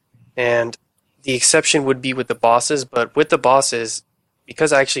too. And the exception would be with the bosses, but with the bosses,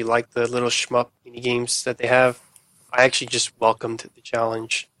 because I actually like the little shmup mini games that they have, I actually just welcomed the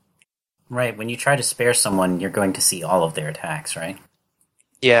challenge. Right, when you try to spare someone, you're going to see all of their attacks, right?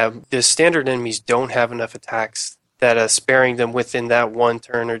 Yeah, the standard enemies don't have enough attacks that sparing them within that 1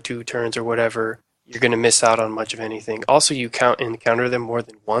 turn or 2 turns or whatever, you're going to miss out on much of anything. Also, you encounter them more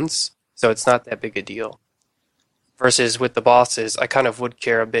than once, so it's not that big a deal. Versus with the bosses, I kind of would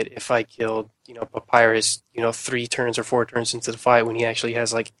care a bit if I killed, Papyrus, 3 turns or 4 turns into the fight when he actually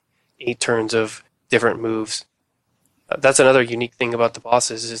has 8 turns of different moves. That's another unique thing about the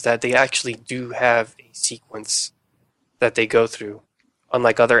bosses, is that they actually do have a sequence that they go through.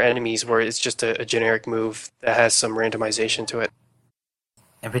 Unlike other enemies where it's just a generic move that has some randomization to it.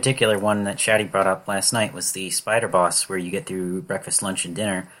 In particular, one that Shouty brought up last night was the spider boss, where you get through breakfast, lunch, and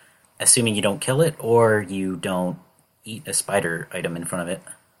dinner, assuming you don't kill it or you don't eat a spider item in front of it.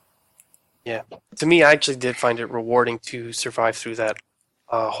 Yeah. To me, I actually did find it rewarding to survive through that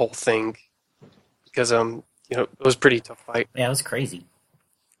whole thing, because it was a pretty tough fight. Yeah, it was crazy.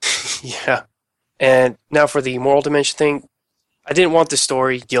 Yeah. And now for the moral dimension thing, I didn't want the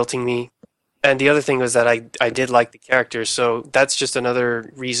story guilting me. And the other thing was that I did like the characters, so that's just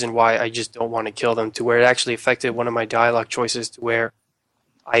another reason why I just don't want to kill them, to where it actually affected one of my dialogue choices, to where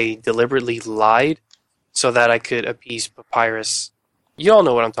I deliberately lied so that I could appease Papyrus. You all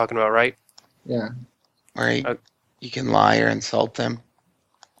know what I'm talking about, right? Yeah. Right. You can lie or insult them.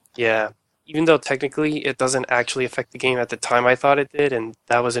 Yeah. Even though technically it doesn't actually affect the game at the time I thought it did, and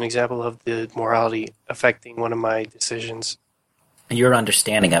that was an example of the morality affecting one of my decisions. Your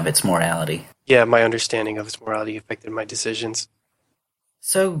understanding of its morality. Yeah, my understanding of its morality affected my decisions.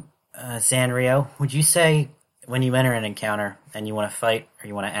 So, Zanrio, would you say when you enter an encounter and you want to fight or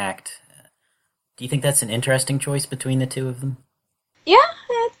you want to act, do you think that's an interesting choice between the two of them? Yeah,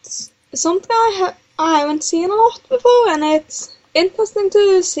 it's something I haven't seen a lot before, and it's interesting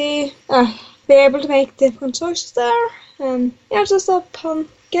to see, be able to make different choices there, and just upon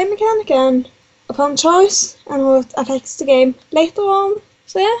game mechanic and upon choice and how it affects the game later on.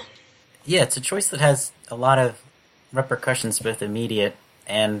 So yeah. Yeah, it's a choice that has a lot of repercussions, both immediate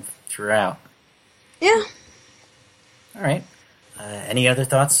and throughout. Yeah. All right. Any other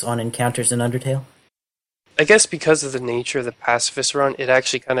thoughts on encounters in Undertale? I guess because of the nature of the pacifist run, it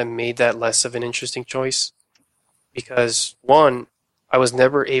actually kind of made that less of an interesting choice. Because, one, I was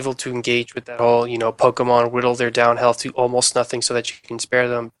never able to engage with that whole, Pokemon whittle their down health to almost nothing so that you can spare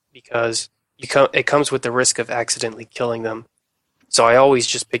them, because it comes with the risk of accidentally killing them. So I always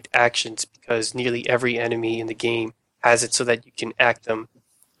just picked actions, because nearly every enemy in the game has it so that you can act them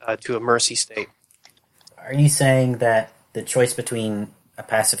to a mercy state. Are you saying that the choice between a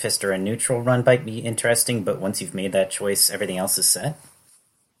pacifist or a neutral run might be interesting, but once you've made that choice, everything else is set?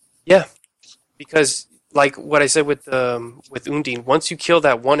 Yeah, because like what I said with Undine, once you kill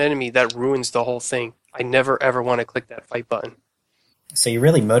that one enemy, that ruins the whole thing. I never ever want to click that fight button. So you're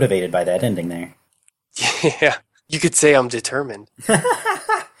really motivated by that ending there. Yeah, you could say I'm determined.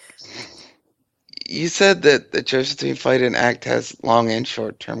 You said that the choice between fight and act has long and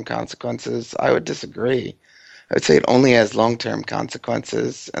short-term consequences. I would disagree. I would say it only has long-term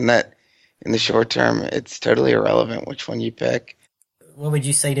consequences, and that in the short term, it's totally irrelevant which one you pick. What would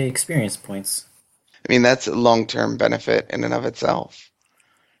you say to experience points? I mean, that's a long-term benefit in and of itself.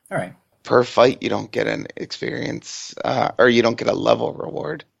 All right. Per fight, you don't get an experience, or you don't get a level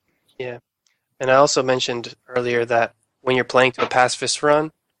reward. Yeah. And I also mentioned earlier that when you're playing to a pacifist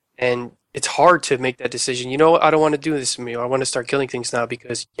run, and it's hard to make that decision, you know what, I don't want to do this anymore. I want to start killing things now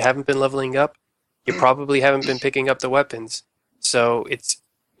because you haven't been leveling up. You probably haven't been picking up the weapons. So it's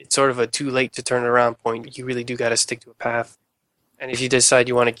sort of a too late to turn around point. You really do got to stick to a path. And if you decide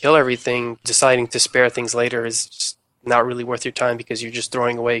you want to kill everything, deciding to spare things later is just not really worth your time because you're just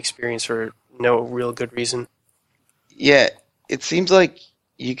throwing away experience for no real good reason. Yeah, it seems like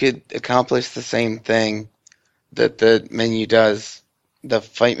you could accomplish the same thing that the menu does, the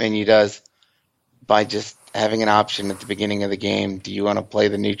fight menu does, by just having an option at the beginning of the game. Do you want to play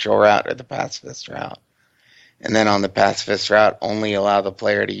the neutral route or the pacifist route? And then on the pacifist route, only allow the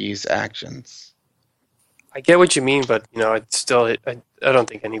player to use actions. I get what you mean, but it's still I don't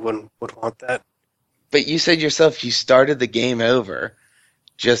think anyone would want that. But you said yourself you started the game over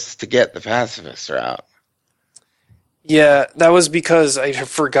just to get the pacifist route. Yeah, that was because I had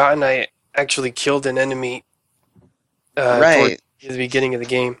forgotten I actually killed an enemy Right. at the beginning of the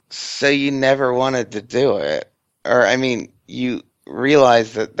game. So you never wanted to do it. Or, I mean, you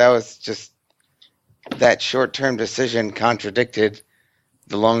realized that was just that short-term decision contradicted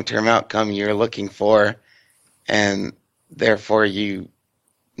the long-term outcome you were looking for, and therefore you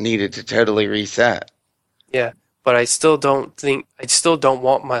needed to totally reset. Yeah, but I still don't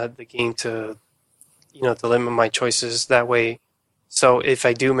want the game to to limit my choices that way. So if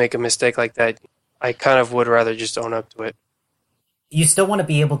I do make a mistake like that, I kind of would rather just own up to it. You still want to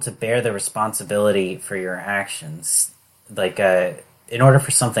be able to bear the responsibility for your actions. Like, in order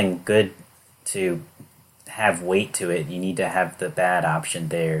for something good to have weight to it, you need to have the bad option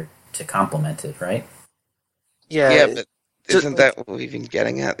there to complement it, right? Yeah, but isn't that what we've been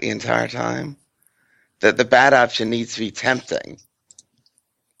getting at the entire time? That the bad option needs to be tempting.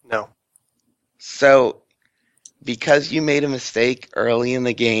 No. So, because you made a mistake early in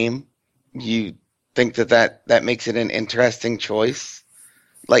the game, you think that makes it an interesting choice?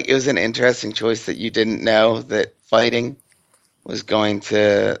 Like, it was an interesting choice that you didn't know that fighting was going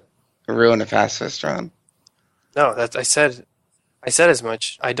to ruin a pacifist run? No, I said as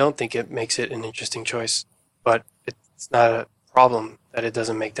much. I don't think it makes it an interesting choice, but it's not a problem that it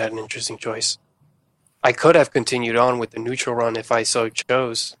doesn't make that an interesting choice. I could have continued on with the neutral run if I so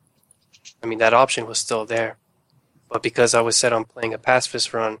chose. I mean, that option was still there. But because I was set on playing a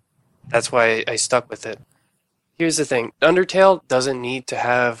pacifist run, that's why I stuck with it. Here's the thing. Undertale doesn't need to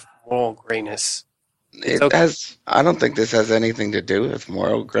have moral grayness. I don't think this has anything to do with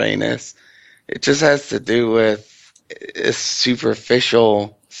moral grayness. It just has to do with a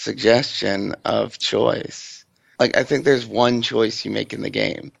superficial suggestion of choice. Like, I think there's one choice you make in the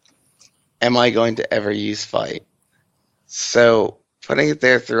game. Am I going to ever use fight? So, putting it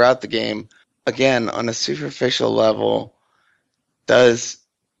there throughout the game, again, on a superficial level, does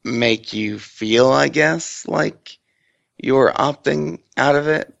make you feel, I guess, like you're opting out of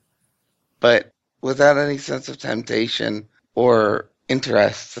it, but without any sense of temptation or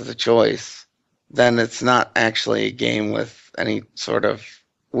interest to the choice, then it's not actually a game with any sort of,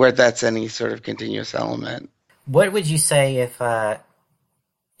 where that's any sort of continuous element. What would you say if, on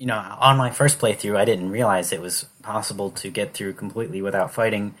my first playthrough, I didn't realize it was possible to get through completely without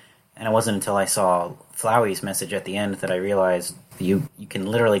fighting, and it wasn't until I saw Flowey's message at the end that I realized you can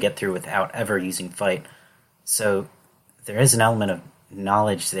literally get through without ever using fight. So there is an element of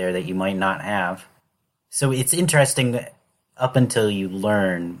knowledge there that you might not have. So it's interesting that up until you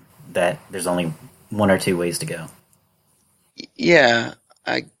learn that there's only one or two ways to go. Yeah,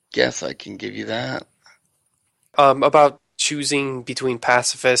 I guess I can give you that. About choosing between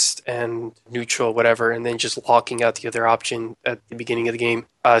pacifist and neutral, whatever, and then just locking out the other option at the beginning of the game,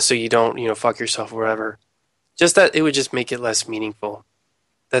 so you don't, fuck yourself or whatever. Just that it would just make it less meaningful.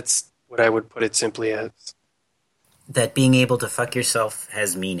 That's what I would put it simply as. That being able to fuck yourself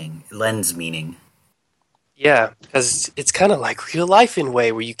has meaning, lends meaning. Yeah, because it's kind of like real life in a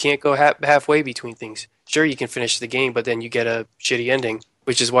way where you can't go halfway between things. Sure, you can finish the game, but then you get a shitty ending,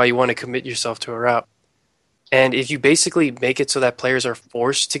 which is why you want to commit yourself to a route. And if you basically make it so that players are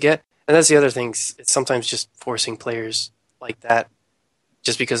forced to get, and that's the other thing, it's sometimes just forcing players like that,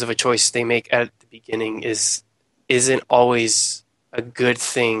 just because of a choice they make at the beginning isn't always a good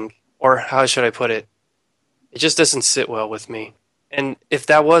thing. Or how should I put it? It just doesn't sit well with me. And if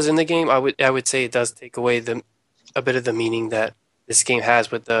that was in the game, I would say it does take away a bit of the meaning that this game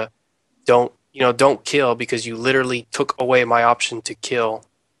has with the don't don't kill because you literally took away my option to kill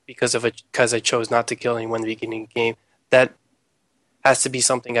because I chose not to kill anyone in the beginning of the game. That has to be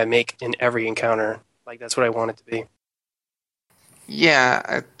something I make in every encounter. Like, that's what I want it to be. Yeah,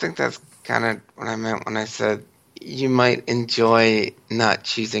 I think that's kind of what I meant when I said you might enjoy not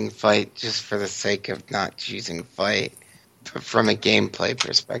choosing fight just for the sake of not choosing fight. But from a gameplay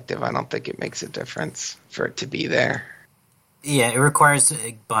perspective, I don't think it makes a difference for it to be there. Yeah, it requires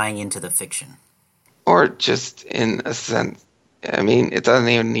buying into the fiction. Or just in a sense, I mean, it doesn't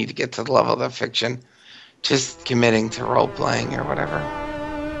even need to get to the level of the fiction. Just committing to role-playing or whatever.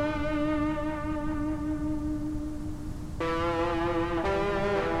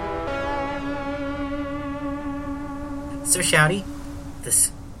 So, Shouty,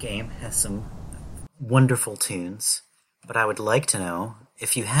 this game has some wonderful tunes, but I would like to know,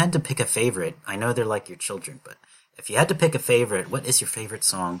 if you had to pick a favorite, I know they're like your children, but if you had to pick a favorite, what is your favorite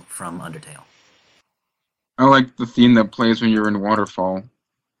song from Undertale? I like the theme that plays when you're in Waterfall.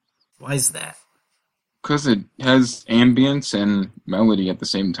 Why is that? Because it has ambience and melody at the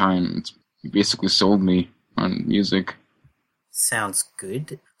same time. It's basically sold me on music. Sounds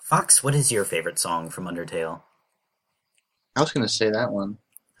good. Fox, what is your favorite song from Undertale? I was going to say that one.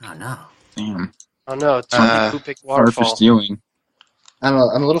 Oh, no. Damn. Oh no, it's who picked Hard for Waterfall. stealing. I'm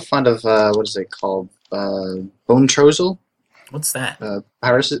a little fond of, what is it called? Bone Trozel? What's that?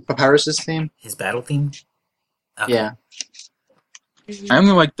 Papyrus's theme? His battle theme? Okay. Yeah. I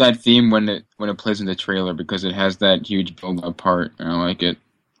only like that theme when it plays in the trailer because it has that huge build-up part, and I like it.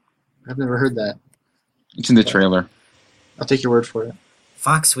 I've never heard that. It's in the trailer. I'll take your word for it.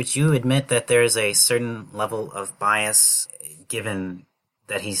 Fox, would you admit that there is a certain level of bias given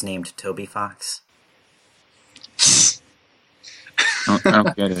that he's named Toby Fox? I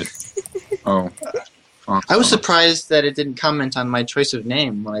don't get it. Oh. Fox. I was surprised that it didn't comment on my choice of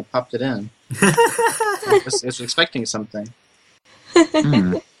name when I popped it in. I was expecting something.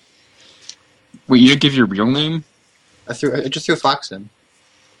 Hmm. Wait, you didn't give your real name? I just threw Fox in.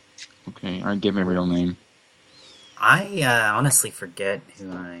 Okay, I give my real name. I honestly forget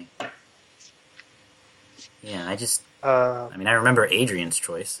who I... Yeah, I mean, I remember Adrian's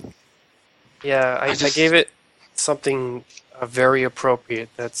choice. Yeah, I gave it something very appropriate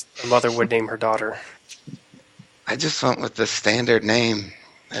that a mother would name her daughter. I just went with the standard name,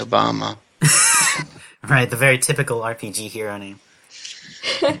 Obama. Right, the very typical RPG hero name.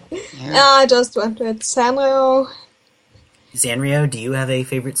 Yeah. I just went with Sanrio. Sanrio, do you have a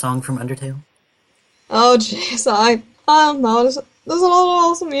favorite song from Undertale? Oh jeez, I don't know. There's a lot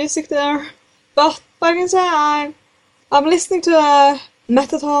of awesome music there, but I can say I'm listening to a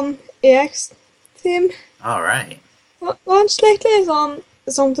Metaton EX theme. All right. Launched lately.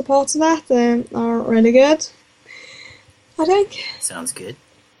 Some of the parts of that are really good. I think. Sounds good.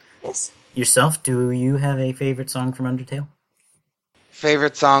 Yes. Yourself, do you have a favorite song from Undertale?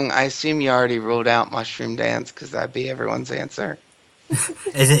 Favorite song? I assume you already ruled out Mushroom Dance because that'd be everyone's answer.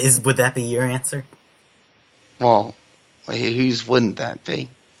 Would that be your answer? Well, whose wouldn't that be?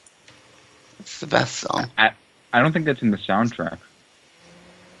 It's the best song. I don't think that's in the soundtrack.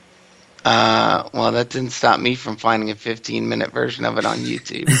 Well, that didn't stop me from finding a 15-minute version of it on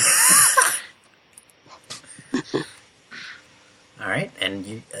YouTube. All right, and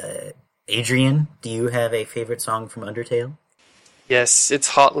you, Adrian, do you have a favorite song from Undertale? Yes,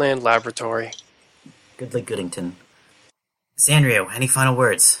 it's Hotland Laboratory. Goodly Goodington. Sanrio, any final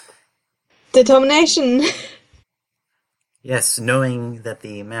words? Determination. Yes, knowing that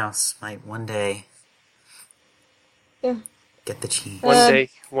the mouse might one day Yeah. get the cheese.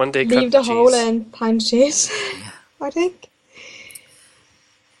 One day, cut Leave the cheese. hole and find cheese. Yeah. I think.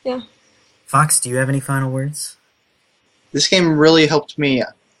 Yeah. Fox, do you have any final words? This game really helped me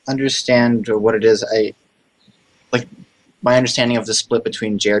understand what it is. Like my understanding of the split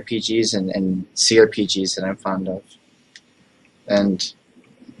between JRPGs and CRPGs that I'm fond of. And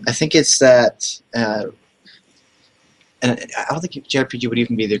I think it's that, and I don't think JRPG would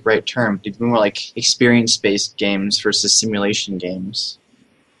even be the right term. It'd be more like experience-based games versus simulation games.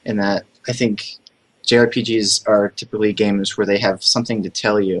 In that, I think JRPGs are typically games where they have something to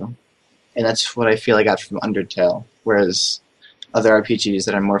tell you. And that's what I feel I got from Undertale. Whereas other RPGs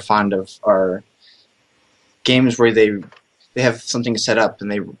that I'm more fond of are games where they have something set up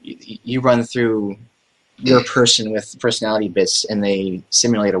and you run through your person with personality bits and they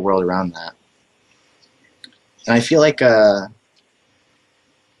simulate a world around that. And I feel like the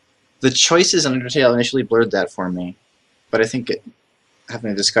choices in Undertale initially blurred that for me, but I think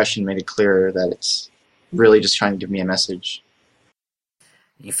having a discussion made it clearer that it's really just trying to give me a message.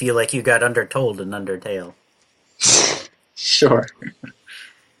 You feel like you got undertold in Undertale. Sure.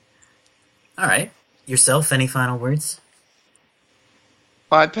 All right. Yourself, any final words?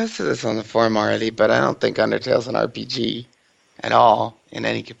 Well, I posted this on the forum already, but I don't think Undertale's an RPG at all in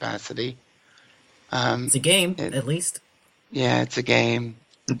any capacity. It's a game, it- at least. Yeah, it's a game,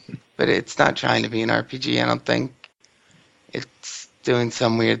 but it's not trying to be an RPG. I don't think it's doing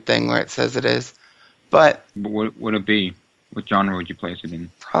some weird thing where it says it is. But But what would it be? What genre would you place it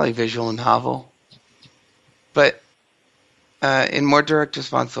in? probably visual novel. But in more direct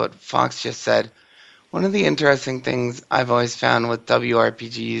response to what Fox just said, one of the interesting things I've always found with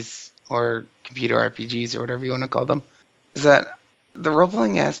WRPGs or computer RPGs or whatever you want to call them is that the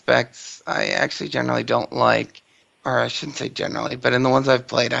role-playing aspects I actually generally don't like, or I shouldn't say generally, but in the ones I've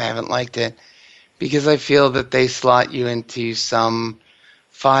played I haven't liked it because I feel that they slot you into some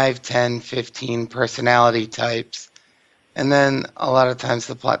 5, 10, 15 personality types, and then a lot of times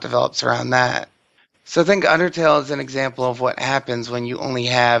the plot develops around that. So I think Undertale is an example of what happens when you only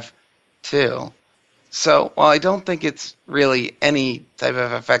have 2. So while I don't think it's really any type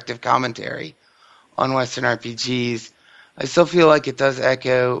of effective commentary on Western RPGs, I still feel like it does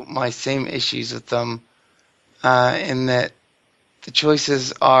echo my same issues with them in that the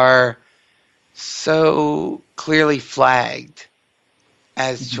choices are so clearly flagged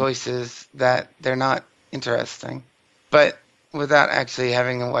as choices that they're not interesting. But without actually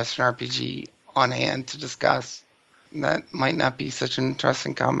having a Western RPG on hand to discuss, that might not be such an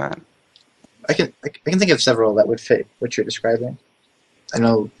interesting comment. I can think of several that would fit what you're describing. I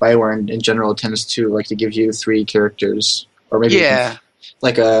know BioWare in general tends to like to give you 3 characters, or maybe Yeah,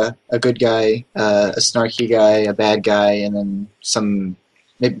 like a good guy, a snarky guy, a bad guy, and then some.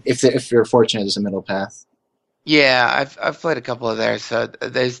 Maybe if you're fortunate, there's a middle path. yeah, I've played a couple of theirs, so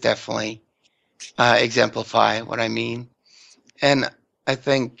those definitely exemplify what I mean. And I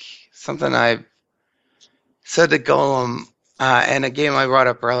think something I said to Golem, and a game I brought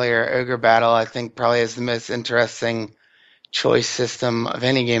up earlier, Ogre Battle, I think probably is the most interesting choice system of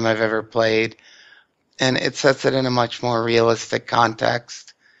any game I've ever played. And it sets it in a much more realistic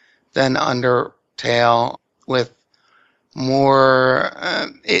context than Undertale, with more,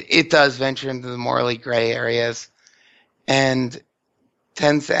 it does venture into the morally gray areas and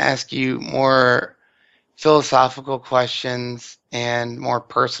tends to ask you more philosophical questions and more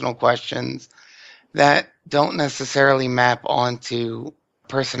personal questions that don't necessarily map onto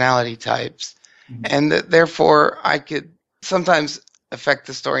personality types. Mhm. And that therefore I could sometimes affect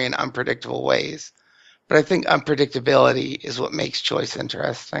the story in unpredictable ways. But I think unpredictability is what makes choice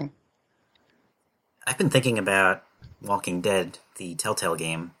interesting. I've been thinking about Walking Dead, the Telltale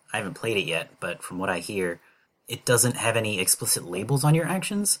game. I haven't played it yet, but from what I hear, it doesn't have any explicit labels on your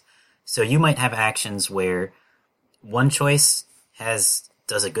actions. So you might have actions where one choice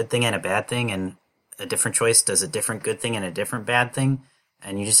does a good thing and a bad thing, and a different choice does a different good thing and a different bad thing,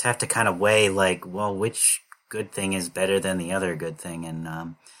 and you just have to kind of weigh, like, well, which good thing is better than the other good thing,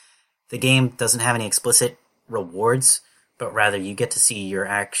 and the game doesn't have any explicit rewards, but rather you get to see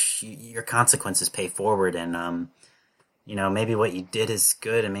your consequences pay forward, and maybe what you did is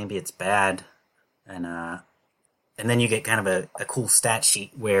good and maybe it's bad, and then you get kind of a cool stat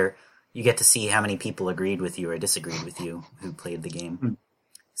sheet where you get to see how many people agreed with you or disagreed with you who played the game.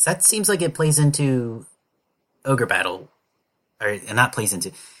 So that seems like it plays into Ogre Battle, or not plays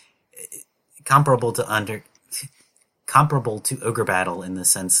into, comparable to Ogre Battle in the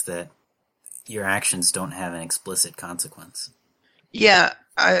sense that your actions don't have an explicit consequence. Yeah,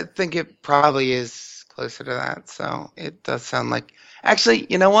 I think it probably is closer to that. So it does sound like. Actually,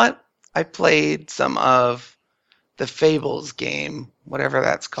 you know what? I played some of the Fables game, whatever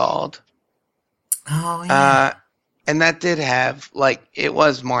that's called. Oh, yeah. And that did have, like, it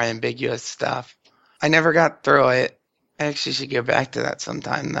was more ambiguous stuff. I never got through it. I actually should go back to that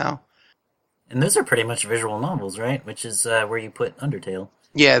sometime, though. And those are pretty much visual novels, right? Which is where you put Undertale.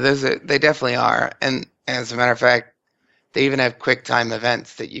 Yeah, they definitely are. And as a matter of fact, they even have quick time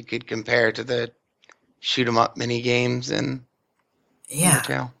events that you could compare to the shoot 'em up mini games in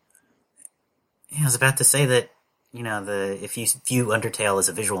Undertale. Yeah, I was about to say that, if you view Undertale as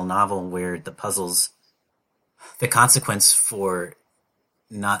a visual novel where the consequence for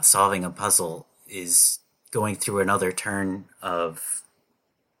not solving a puzzle is going through another turn of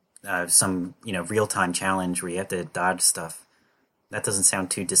some, real-time challenge where you have to dodge stuff. That doesn't sound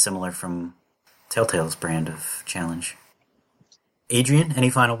too dissimilar from Telltale's brand of challenge. Adrian, any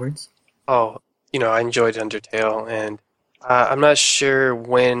final words? Oh, I enjoyed Undertale, and I'm not sure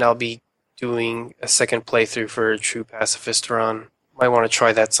when I'll be doing a second playthrough for True Pacifist Run. Might want to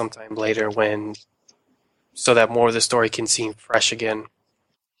try that sometime later so that more of the story can seem fresh again.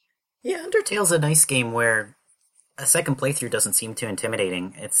 Yeah, Undertale's a nice game where a second playthrough doesn't seem too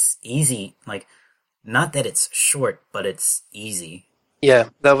intimidating. It's easy, like, not that it's short, but it's easy. Yeah,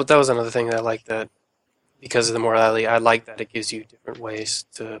 that was another thing that I liked, that because of the morality, I like that it gives you different ways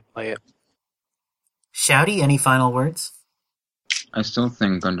to play it. Shouty, any final words? I still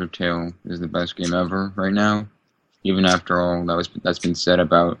think Undertale is the best game ever right now, even after all that's been said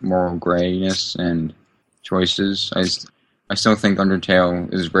about moral grayness and choices. I still think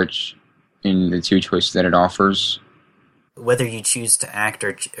Undertale is rich in the two choices that it offers. Whether you choose to act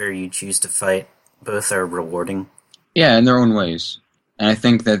or you choose to fight, both are rewarding. Yeah, in their own ways. And I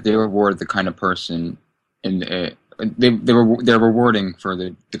think that they reward the kind of person they're rewarding for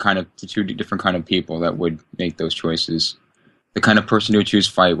the two different kind of people that would make those choices. The kind of person who would choose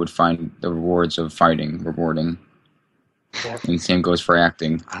fight would find the rewards of fighting rewarding. Yeah. And the same goes for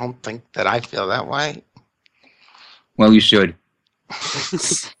acting. I don't think that I feel that way. Well, you should.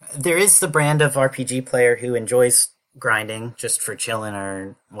 There is the brand of RPG player who enjoys grinding just for chilling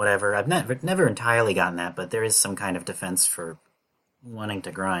or whatever. I've never entirely gotten that, but there is some kind of defense for wanting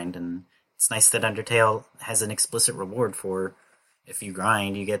to grind, and it's nice that Undertale has an explicit reward for if you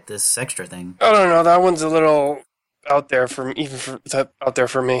grind, you get this extra thing. I don't know. That one's a little out there for me.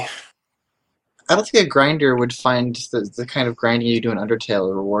 I don't think a grinder would find the kind of grinding you do in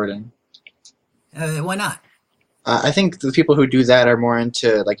Undertale rewarding. Why not? I think the people who do that are more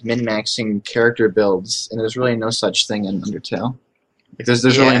into like min-maxing character builds, and there's really no such thing in Undertale. Like there's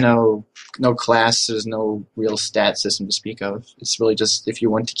really no class, there's no real stat system to speak of. It's really just if you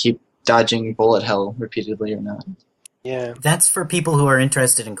want to keep dodging bullet hell repeatedly or not. Yeah. That's for people who are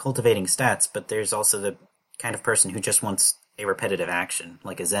interested in cultivating stats, but there's also the kind of person who just wants a repetitive action,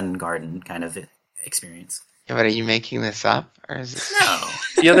 like a Zen garden kind of experience. Yeah, but are you making this up, or is it?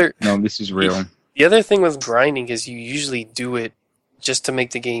 No. No, this is real. The other thing with grinding is you usually do it just to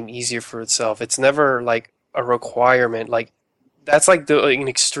make the game easier for itself. It's never like a requirement. Like that's like an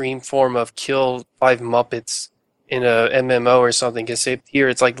extreme form of kill 5 Muppets in a MMO or something. Because here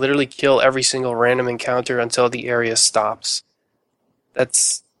it's like literally kill every single random encounter until the area stops.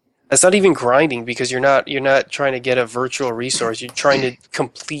 That's not even grinding, because you're not trying to get a virtual resource. You're trying to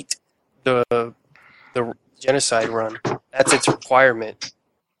complete the genocide run. That's its requirement.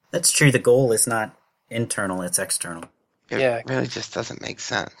 That's true. The goal is not internal, it's external. It really just doesn't make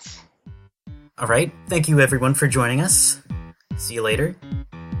sense. All right. Thank you, everyone, for joining us. See you later.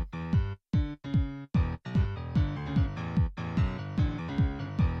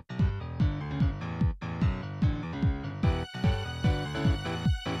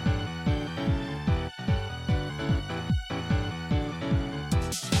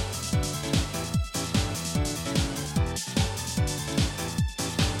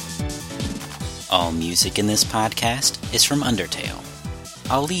 All music in this podcast is from Undertale.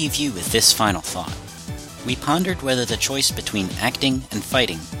 I'll leave you with this final thought. We pondered whether the choice between acting and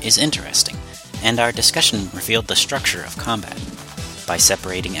fighting is interesting, and our discussion revealed the structure of combat. By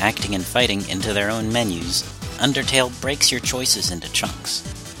separating acting and fighting into their own menus, Undertale breaks your choices into chunks.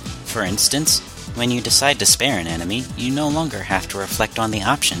 For instance, when you decide to spare an enemy, you no longer have to reflect on the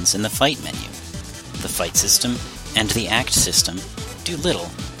options in the fight menu. The fight system and the act system do little,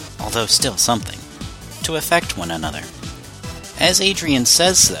 although still something, to affect one another. As Adrian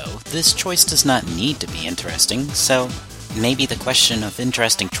says, though, this choice does not need to be interesting, so maybe the question of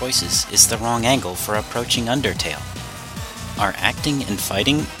interesting choices is the wrong angle for approaching Undertale. Are acting and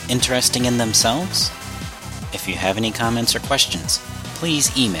fighting interesting in themselves? If you have any comments or questions,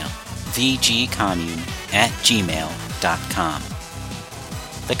 please email vgcommune@gmail.com.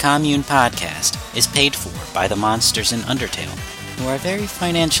 The Commune Podcast is paid for by the monsters in Undertale, who are very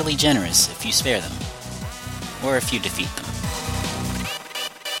financially generous if you spare them, or if you defeat them.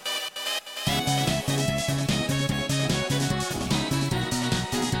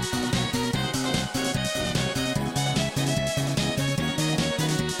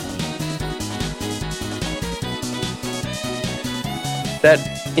 That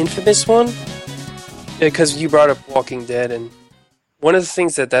infamous one, because you brought up Walking Dead, and one of the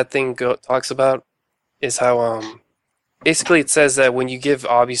things that thing talks about is how basically it says that when you give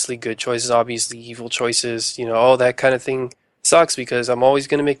obviously good choices, obviously evil choices, all that kind of thing sucks, because I'm always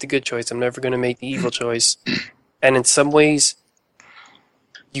going to make the good choice. I'm never going to make the evil choice. And in some ways,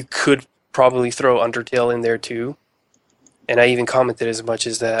 you could probably throw Undertale in there too. And I even commented as much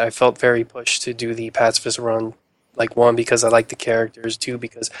as that I felt very pushed to do the pacifist run. Like, one, because I like the characters, two,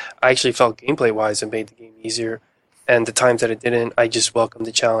 because I actually felt gameplay-wise it made the game easier. And the times that it didn't, I just welcomed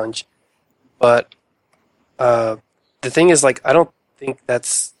the challenge. But the thing is, like, I don't think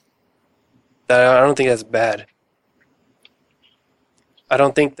that's bad. I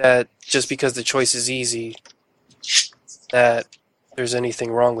don't think that just because the choice is easy, that there's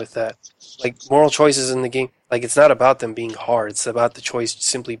anything wrong with that. Like, moral choices in the game, like, it's not about them being hard. It's about the choice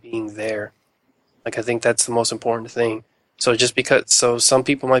simply being there. Like, I think that's the most important thing. So some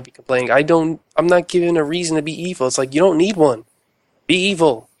people might be complaining, I'm not given a reason to be evil. It's like, you don't need one. Be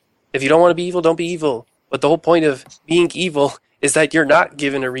evil. If you don't want to be evil, don't be evil. But the whole point of being evil is that you're not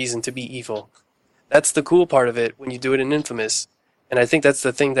given a reason to be evil. That's the cool part of it when you do it in Infamous. And I think that's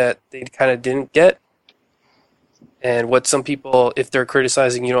the thing that they kind of didn't get. And what some people, if they're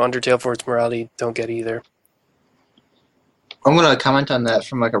criticizing, Undertale for its morality, don't get either. I'm going to comment on that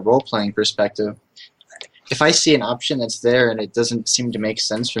from like a role-playing perspective. If I see an option that's there and it doesn't seem to make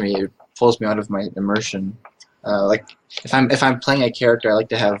sense for me, it pulls me out of my immersion. Like if I'm playing a character, I like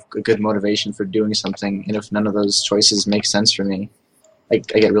to have a good motivation for doing something, and if none of those choices make sense for me, I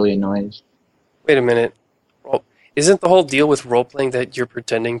get really annoyed. Wait a minute. Well, isn't the whole deal with role-playing that you're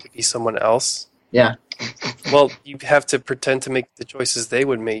pretending to be someone else? Yeah. Well, you have to pretend to make the choices they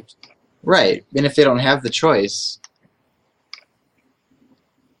would make. Right, and if they don't have the choice...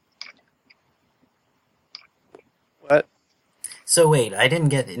 What? So wait, I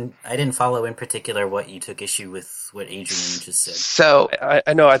didn't follow in particular what you took issue with what Adrian just said. So,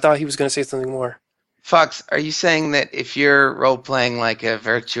 I know, I thought he was going to say something more. Fox, are you saying that if you're role-playing like a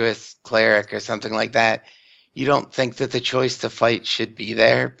virtuous cleric or something like that, you don't think that the choice to fight should be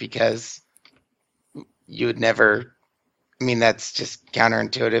there because you would never... I mean, that's just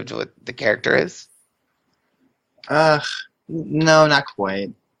counterintuitive to what the character is? No, not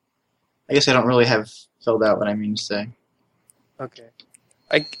quite. I guess I don't really have filled out what I mean to say. Okay.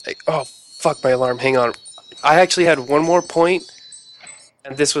 Oh, fuck my alarm. Hang on. I actually had one more point,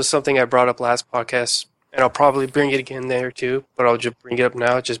 and this was something I brought up last podcast, and I'll probably bring it again there too, but I'll just bring it up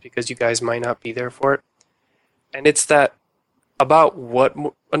now just because you guys might not be there for it. And it's that about what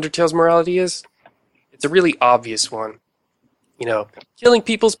Undertale's morality is. It's a really obvious one. Killing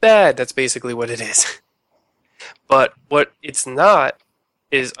people's bad. That's basically what it is. But what it's not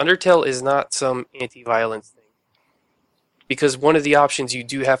is Undertale is not some anti-violence thing. Because one of the options you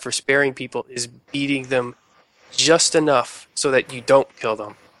do have for sparing people is beating them just enough so that you don't kill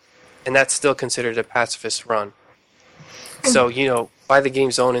them. And that's still considered a pacifist run. So, by the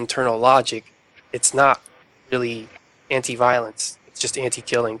game's own internal logic, it's not really anti-violence. It's just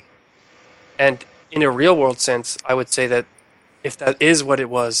anti-killing. And in a real-world sense, I would say that if that is what it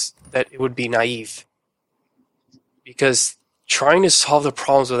was, that it would be naive. Because trying to solve the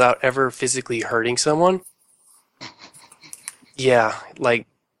problems without ever physically hurting someone, yeah, like,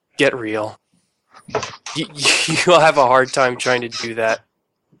 get real. You'll have a hard time trying to do that.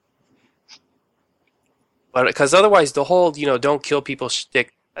 But because otherwise, the whole, don't kill people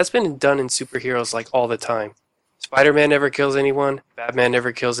shtick, that's been done in superheroes like all the time. Spider-Man never kills anyone. Batman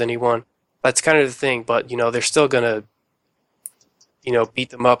never kills anyone. That's kind of the thing, but, they're still gonna, beat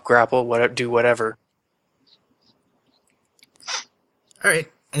them up, grapple, do whatever. All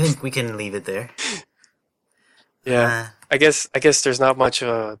right, I think we can leave it there. Yeah, I guess there's not much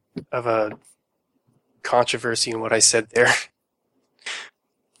of a controversy in what I said there.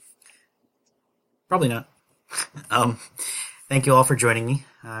 Probably not. Thank you all for joining me.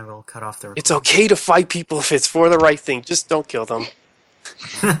 I will cut off the recording. It's okay to fight people if it's for the right thing. Just don't kill them.